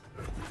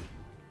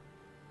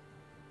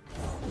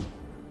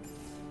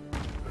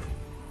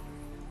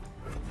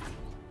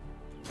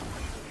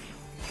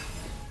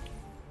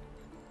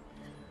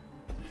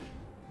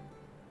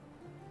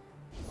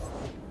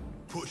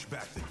 Push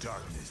back the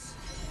darkness.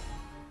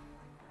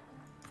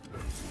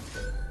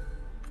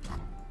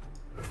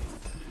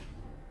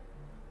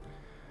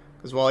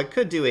 Because while I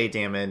could do 8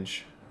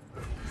 damage,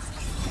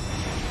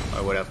 I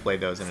would have played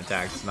those in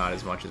attacks, not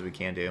as much as we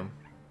can do.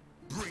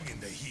 Bring in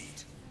the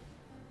heat.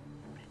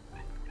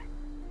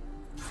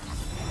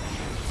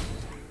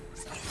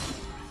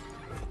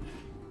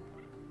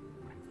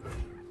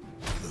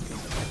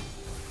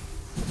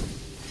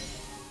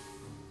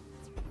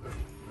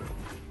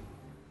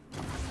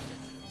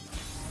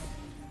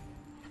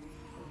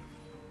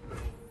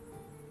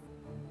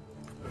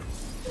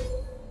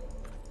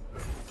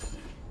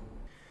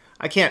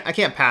 I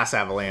can't pass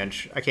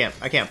Avalanche. I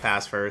can't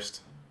pass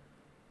first.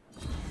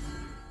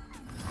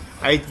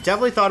 I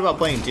definitely thought about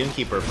playing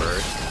Dunekeeper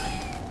first.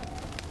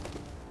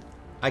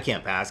 I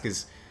can't pass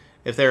because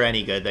if they're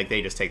any good, like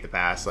they just take the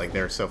pass. Like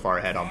they're so far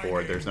ahead on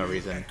board, there's no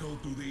reason. Echo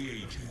through the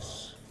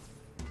ages.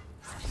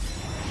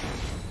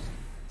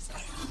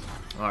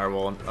 All right,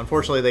 well,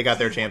 unfortunately they got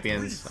their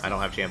champions. I don't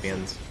have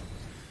champions.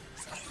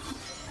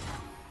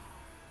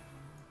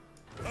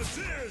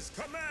 Azir's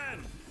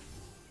command.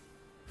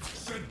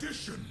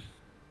 Sedition.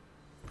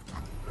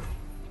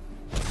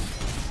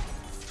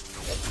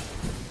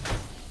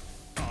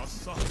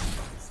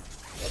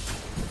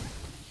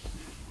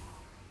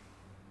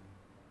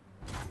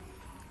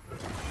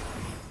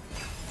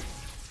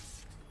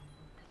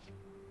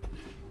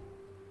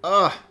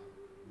 Ugh.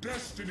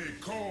 Destiny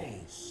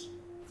calls.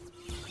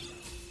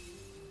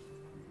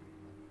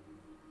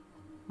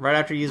 Right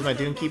after you use my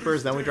Dune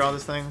Keepers, then we draw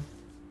this thing.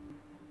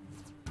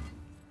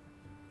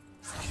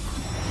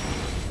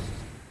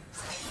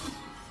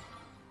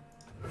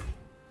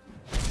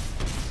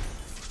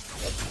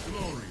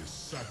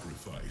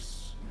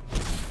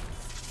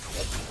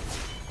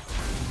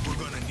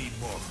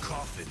 of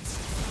coffins.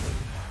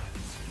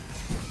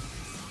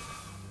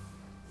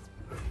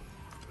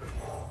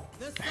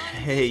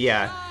 Hey,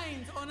 yeah.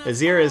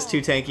 Azir is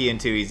too tanky and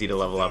too easy to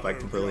level up. I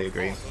completely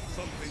agree.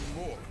 Something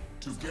more.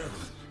 Together,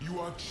 you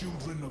are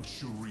children of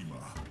Shurima.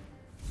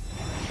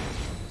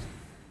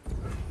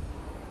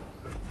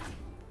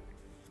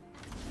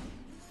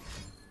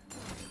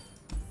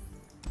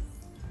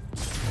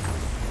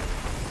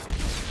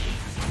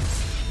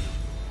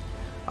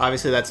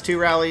 Obviously, that's 2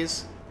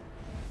 rallies.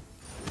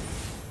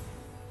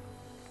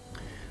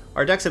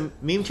 Our deck's a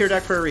meme tier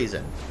deck for a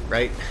reason,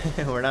 right?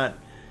 We're not.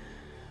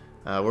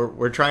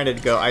 We're trying to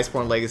go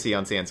Iceborn Legacy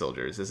on Sand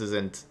Soldiers. This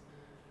isn't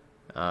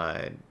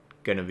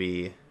gonna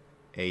be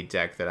a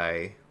deck that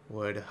I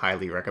would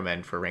highly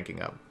recommend for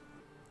ranking up.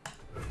 All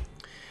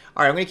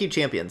right, I'm gonna keep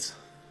champions.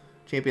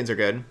 Champions are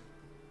good.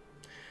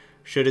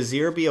 Should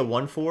Azir be a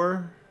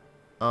 1/4?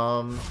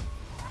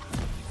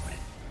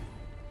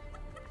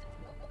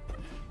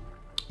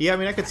 Yeah, I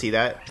mean, I could see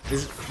that.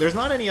 There's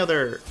not any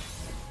other...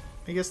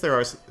 I guess there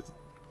are...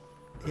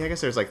 Yeah, I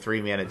guess there's like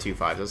 3 mana,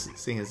 2/5. I was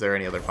seeing, is there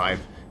any other 5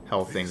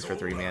 health things for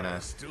 3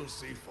 mana?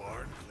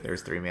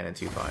 There's 3 mana,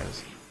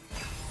 2/5s.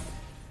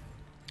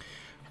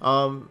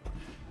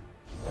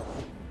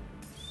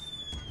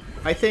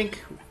 I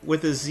think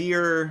with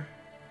Azir...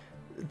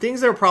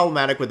 Things that are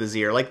problematic with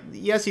Azir, like,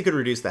 yes, you could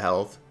reduce the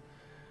health.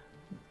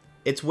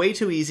 It's way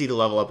too easy to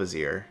level up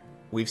Azir.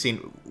 We've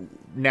seen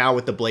now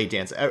with the Blade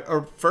Dance.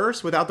 Or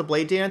first, without the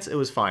Blade Dance, it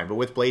was fine. But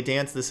with Blade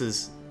Dance, this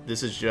is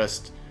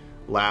just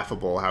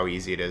laughable how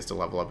easy it is to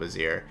level up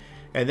Azir.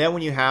 And then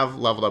when you have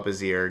leveled up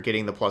Azir,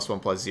 getting the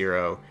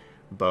 +1/+0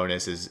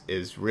 bonus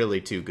is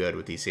really too good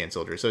with these Sand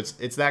Soldiers. So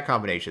it's that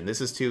combination. This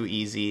is too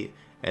easy,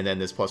 and then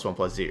this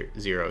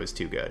 +1/+0 is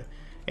too good.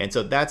 And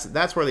so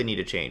that's where they need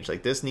to change.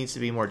 Like, this needs to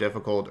be more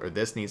difficult, or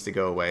this needs to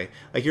go away.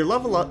 Like, your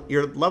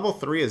level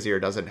 3 Azir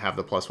doesn't have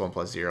the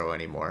 +1/+0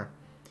 anymore.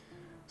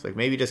 So like,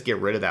 maybe just get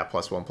rid of that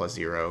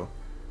 +1/+0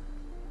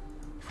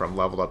 from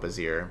leveled up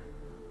Azir.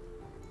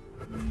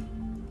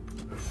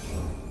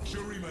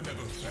 Shurima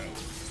never fell.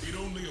 It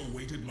only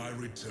awaited my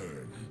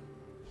return.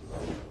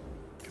 You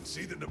can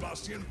see the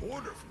Nebastian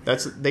border from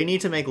That's here. They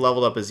need to make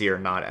leveled up Azir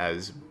not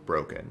as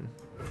broken.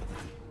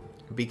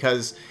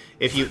 Because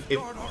if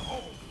Guard our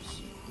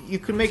homes. you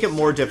can make it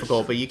more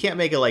difficult, but you can't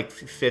make it like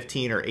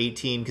 15 or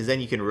 18, because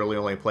then you can really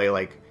only play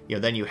like, you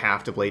know, then you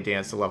have to Blade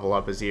Dance to level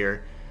up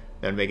Azir.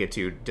 Then make it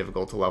too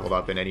difficult to level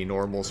up in any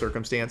normal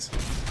circumstance.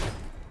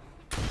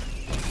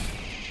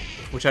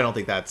 Which I don't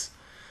think that's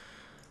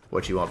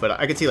what you want, but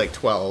I could see like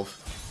 12.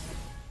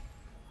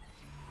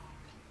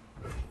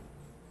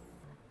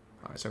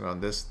 Alright, so I'm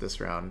going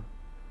this round.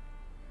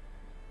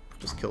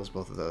 Just kills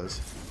both of those.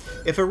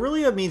 If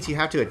Aurelia means you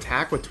have to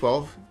attack with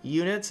 12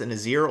 units, and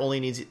Azir only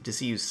needs to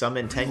see you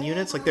summon 10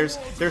 units, like there's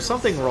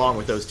something wrong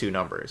with those two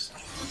numbers.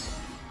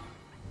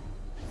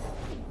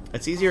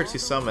 It's easier to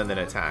summon than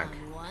attack.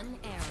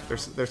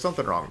 There's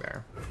something wrong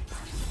there.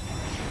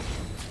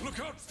 Look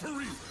out for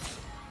Reavers.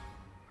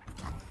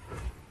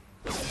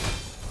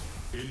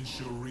 In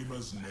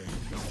Shurima's name.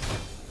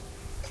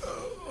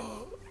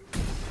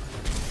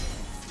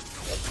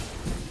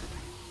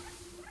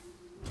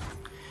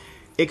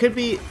 It could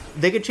be,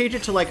 they could change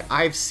it to like,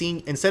 I've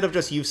seen, instead of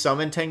just you've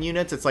summoned 10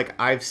 units, it's like,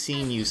 I've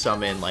seen you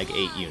summon like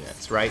 8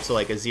 units, right? So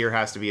like Azir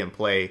has to be in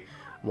play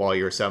while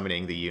you're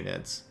summoning the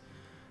units.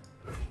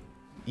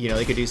 You know,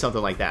 they could do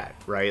something like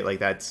that, right? Like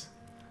that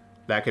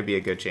could be a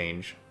good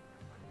change.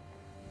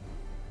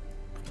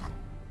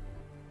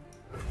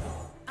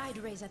 I'd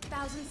raise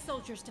 1,000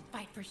 soldiers to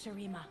fight for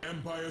Shurima.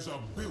 Empires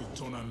are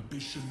built on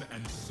ambition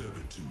and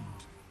servitude.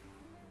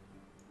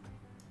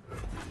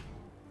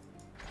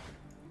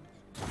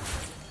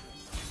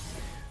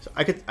 So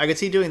I could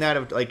see doing that,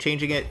 of like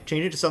changing it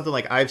to something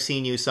like, I've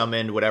seen you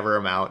summoned whatever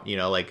amount, you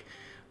know, like,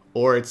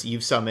 or it's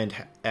you've summoned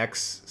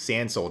X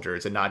Sand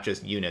Soldiers and not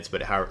just units,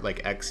 but how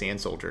like X Sand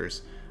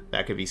Soldiers.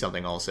 That could be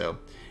something also.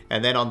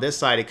 And then on this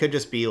side, it could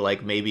just be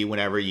like, maybe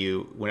whenever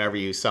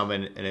you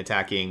summon an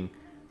attacking,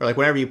 or like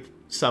whenever you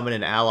summon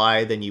an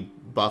ally, then you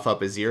buff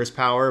up Azir's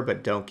power,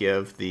 but don't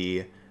give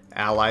the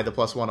ally the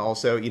 +1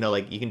 also. You know,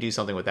 like you can do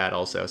something with that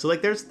also. So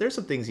like there's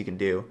some things you can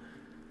do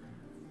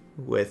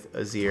with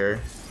Azir.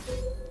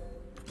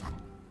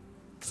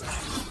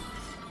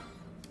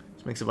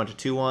 Just makes a bunch of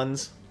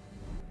 2/1s.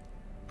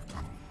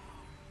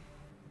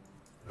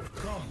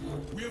 Come,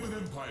 we have an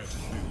empire to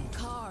build.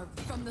 Carved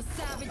from the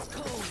savage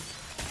cold.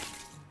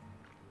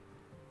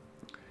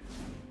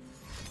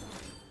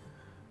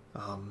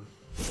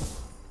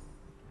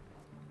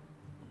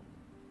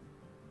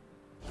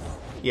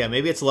 Yeah,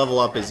 maybe it's level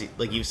up as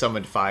like you've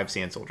summoned 5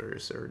 Sand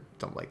Soldiers or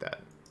something like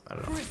that. I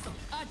don't know.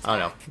 I don't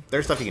know.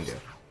 There's stuff you can do.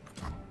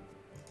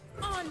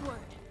 Onward!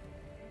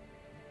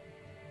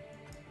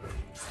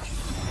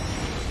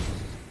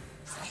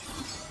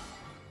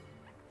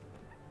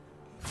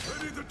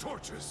 Ready the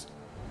torches.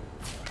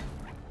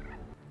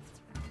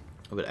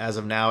 But as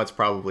of now, it's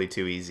probably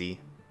too easy.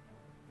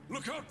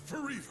 Look out for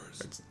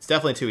Reavers. It's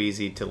definitely too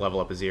easy to level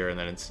up Azir, and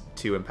then it's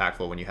too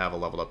impactful when you have a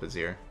leveled up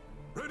Azir.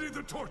 Ready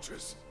the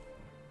torches.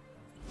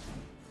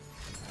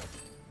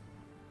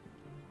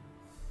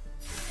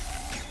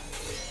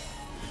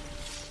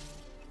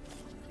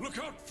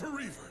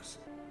 Reavers.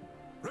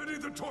 Ready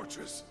the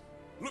torches.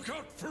 Look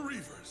out for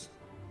Reavers.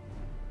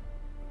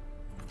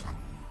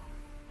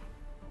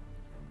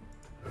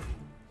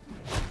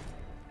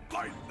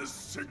 Light the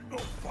signal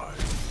fire.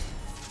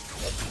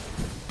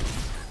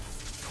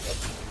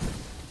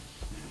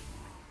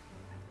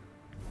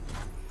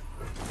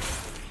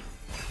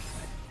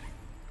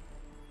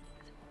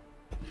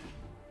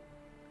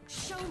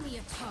 Show me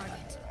a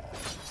target.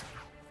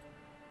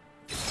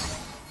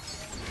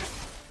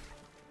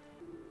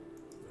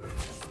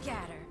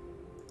 Scatter.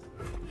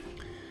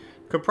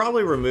 Could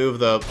probably remove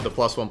the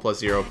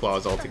 +1/+0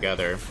 clause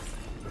altogether.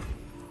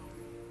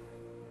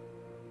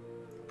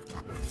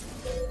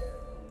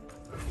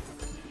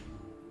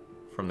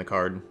 From the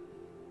card.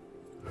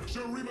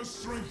 Shurima's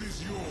strength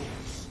is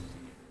yours.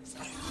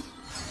 I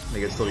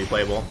think it'd still be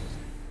playable.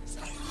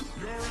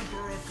 Your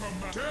Emperor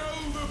commands.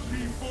 Tell the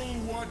people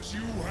what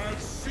you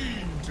have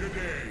seen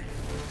today.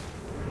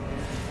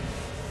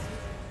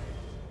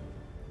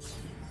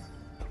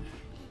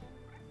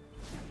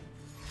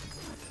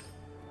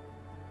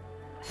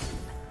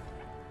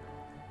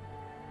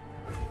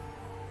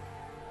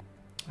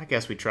 I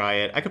guess we try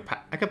it. I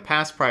could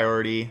pass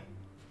priority.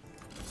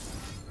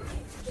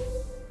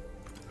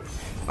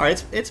 All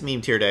right, it's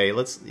meme tier day.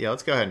 Let's go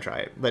ahead and try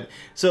it. But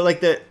so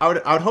like I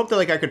would hope that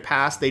like I could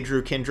pass. They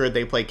drew Kindred,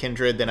 they play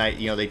Kindred, then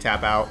they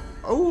tap out.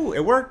 Oh,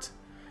 it worked.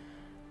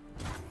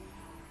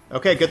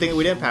 Okay, good thing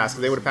we didn't pass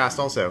because they would have passed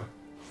also.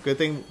 Good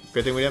thing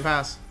we didn't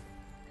pass.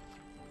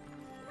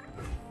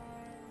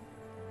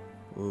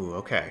 Ooh,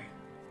 okay.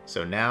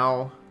 So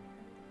now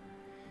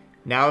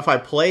if I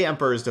play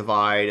Emperor's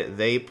Divide,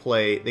 they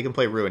can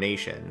play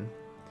Ruination,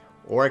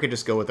 or I could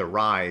just go with a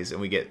Rise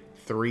and we get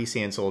 3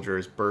 Sand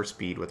Soldiers burst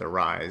speed with a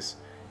Rise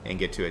and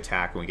get to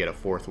attack, and we get a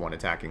 4th one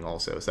attacking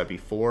also. So that'd be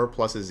 4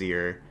 plus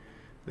Azir.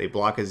 They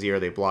block Azir,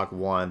 they block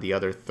 1. The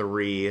other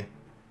 3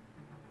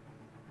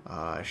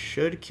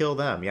 should kill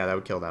them. Yeah, that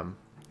would kill them.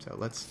 So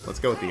let's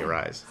go with the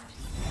Arise.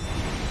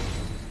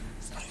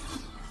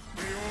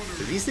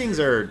 So these things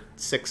are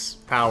 6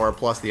 power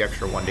plus the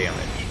extra 1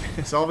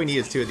 damage. So all we need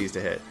is 2 of these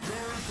to hit. Your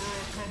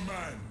Emperor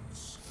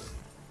commands.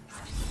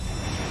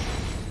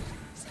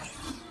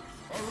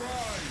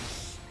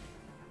 Arise.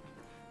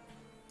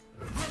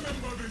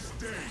 Remember this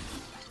day.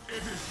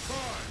 It is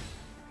time.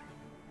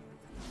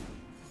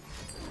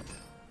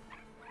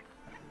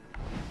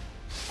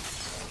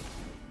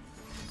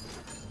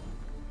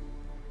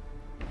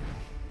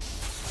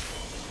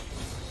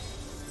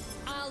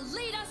 I'll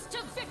lead us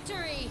to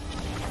victory.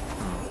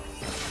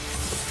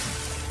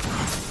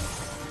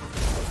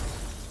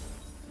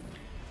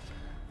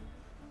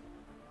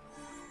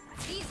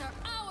 These are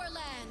our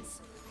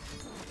lands.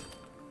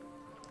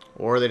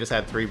 Or they just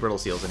had 3 Brittle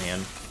Seals in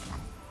hand.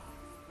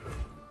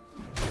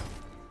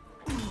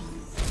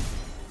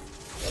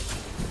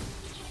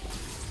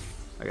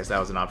 I guess that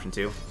was an option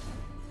too.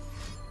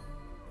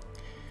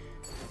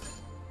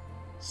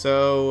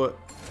 So,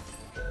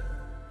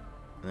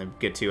 and then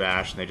get 2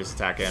 Ashe, and they just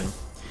attack in.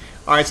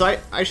 All right, so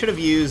I should have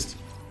used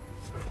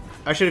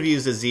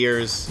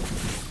Azir's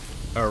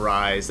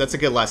Arise. That's a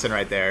good lesson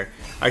right there.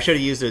 I should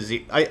have used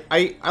Azir.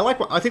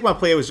 I think my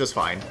play was just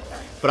fine,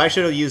 but I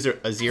should have used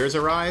Azir's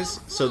Arise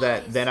so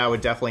that then I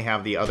would definitely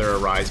have the other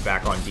Arise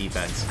back on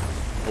defense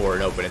for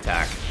an open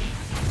attack.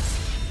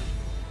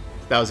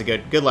 That was a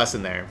good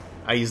lesson there.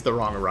 I used the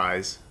wrong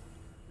Arise.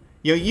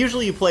 You know,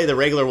 usually you play the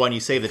regular one,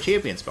 you save the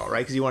champion spell, right?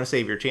 Because you want to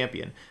save your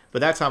champion. But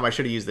that time I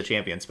should have used the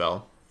champion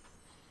spell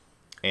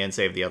and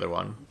saved the other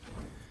one.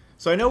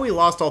 So I know we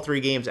lost all 3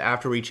 games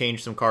after we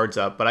changed some cards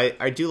up, but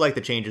I do like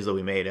the changes that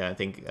we made, and I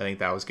think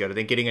that was good. I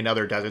think getting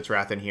another Desert's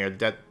Wrath in here,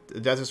 the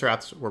Desert's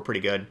Wraths were pretty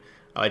good.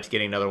 I liked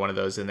getting another one of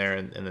those in there,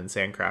 and then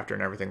Sandcrafter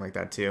and everything like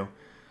that too.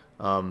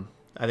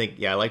 I think,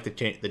 yeah, I like the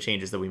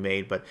changes that we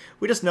made, but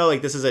we just know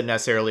like this isn't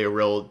necessarily a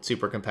real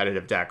super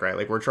competitive deck, right?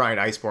 Like we're trying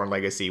Iceborn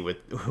Legacy with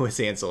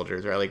Sand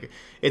Soldiers, right? Like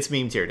it's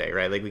meme tier day,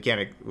 right? Like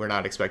we're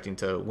not expecting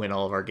to win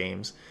all of our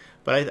games,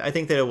 but I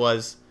think that it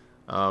was,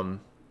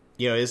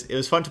 you know, it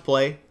was fun to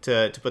play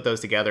to put those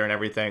together and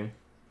everything,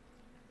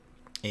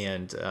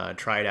 and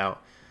try it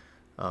out.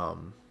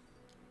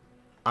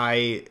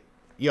 I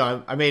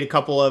made a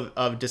couple of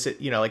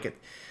you know, like.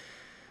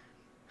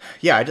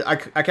 Yeah,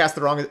 I cast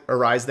the wrong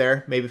Arise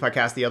there. Maybe if I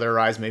cast the other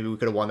Arise, maybe we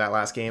could have won that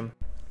last game.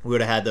 We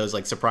would have had those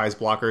like surprise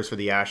blockers for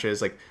the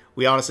Ashes. Like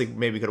we honestly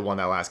maybe could have won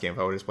that last game if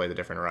I would have just played the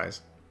different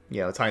Arise.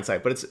 Yeah, it's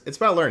hindsight, but it's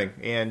about learning,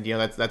 and you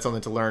know that's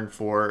something to learn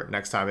for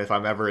next time if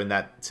I'm ever in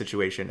that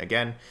situation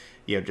again.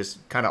 You know,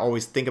 just kind of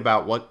always think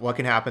about what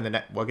can happen.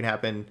 What can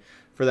happen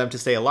for them to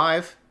stay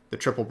alive? The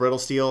triple Brittle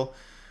Steel,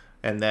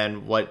 and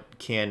then what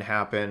can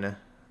happen.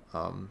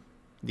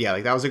 Yeah,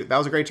 like that was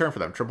a great turn for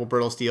them. Triple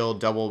Brittle Steel,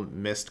 double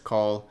Mist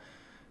Call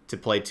to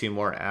play 2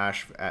 more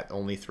Ashe at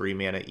only 3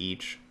 mana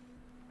each.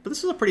 But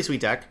this was a pretty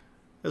sweet deck.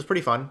 It was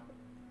pretty fun.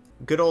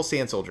 Good old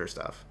Sand Soldier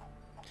stuff.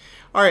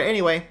 Alright,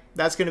 anyway,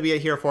 that's going to be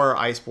it here for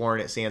our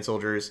Iceborn Sand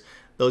Soldiers.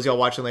 Those y'all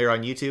watching later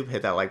on YouTube,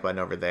 hit that like button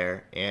over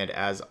there. And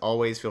as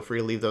always, feel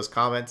free to leave those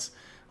comments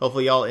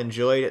hopefully y'all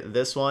enjoyed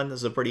this one. This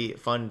is a pretty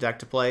fun deck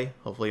to play.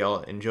 Hopefully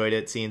y'all enjoyed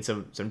it, seeing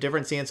some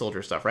different Sand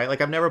Soldier stuff, right?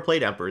 Like, I've never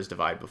played Emperor's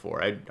Divide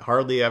before. I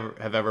hardly have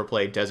ever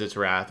played Desert's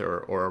Wrath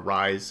or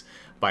Arise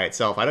by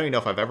itself. I don't even know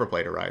if I've ever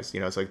played Arise. You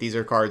know, it's like these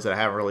are cards that I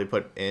haven't really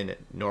put in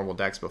normal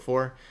decks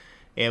before.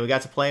 And we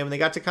got to play them, and they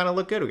got to kind of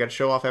look good. We got to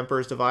show off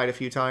Emperor's Divide a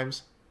few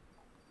times.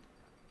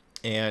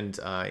 And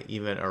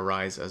even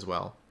Arise as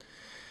well.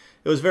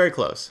 It was very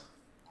close.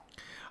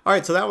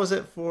 Alright, so that was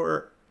it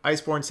for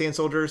Iceborn Sand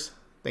Soldiers.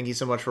 Thank you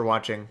so much for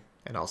watching,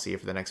 and I'll see you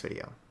for the next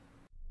video.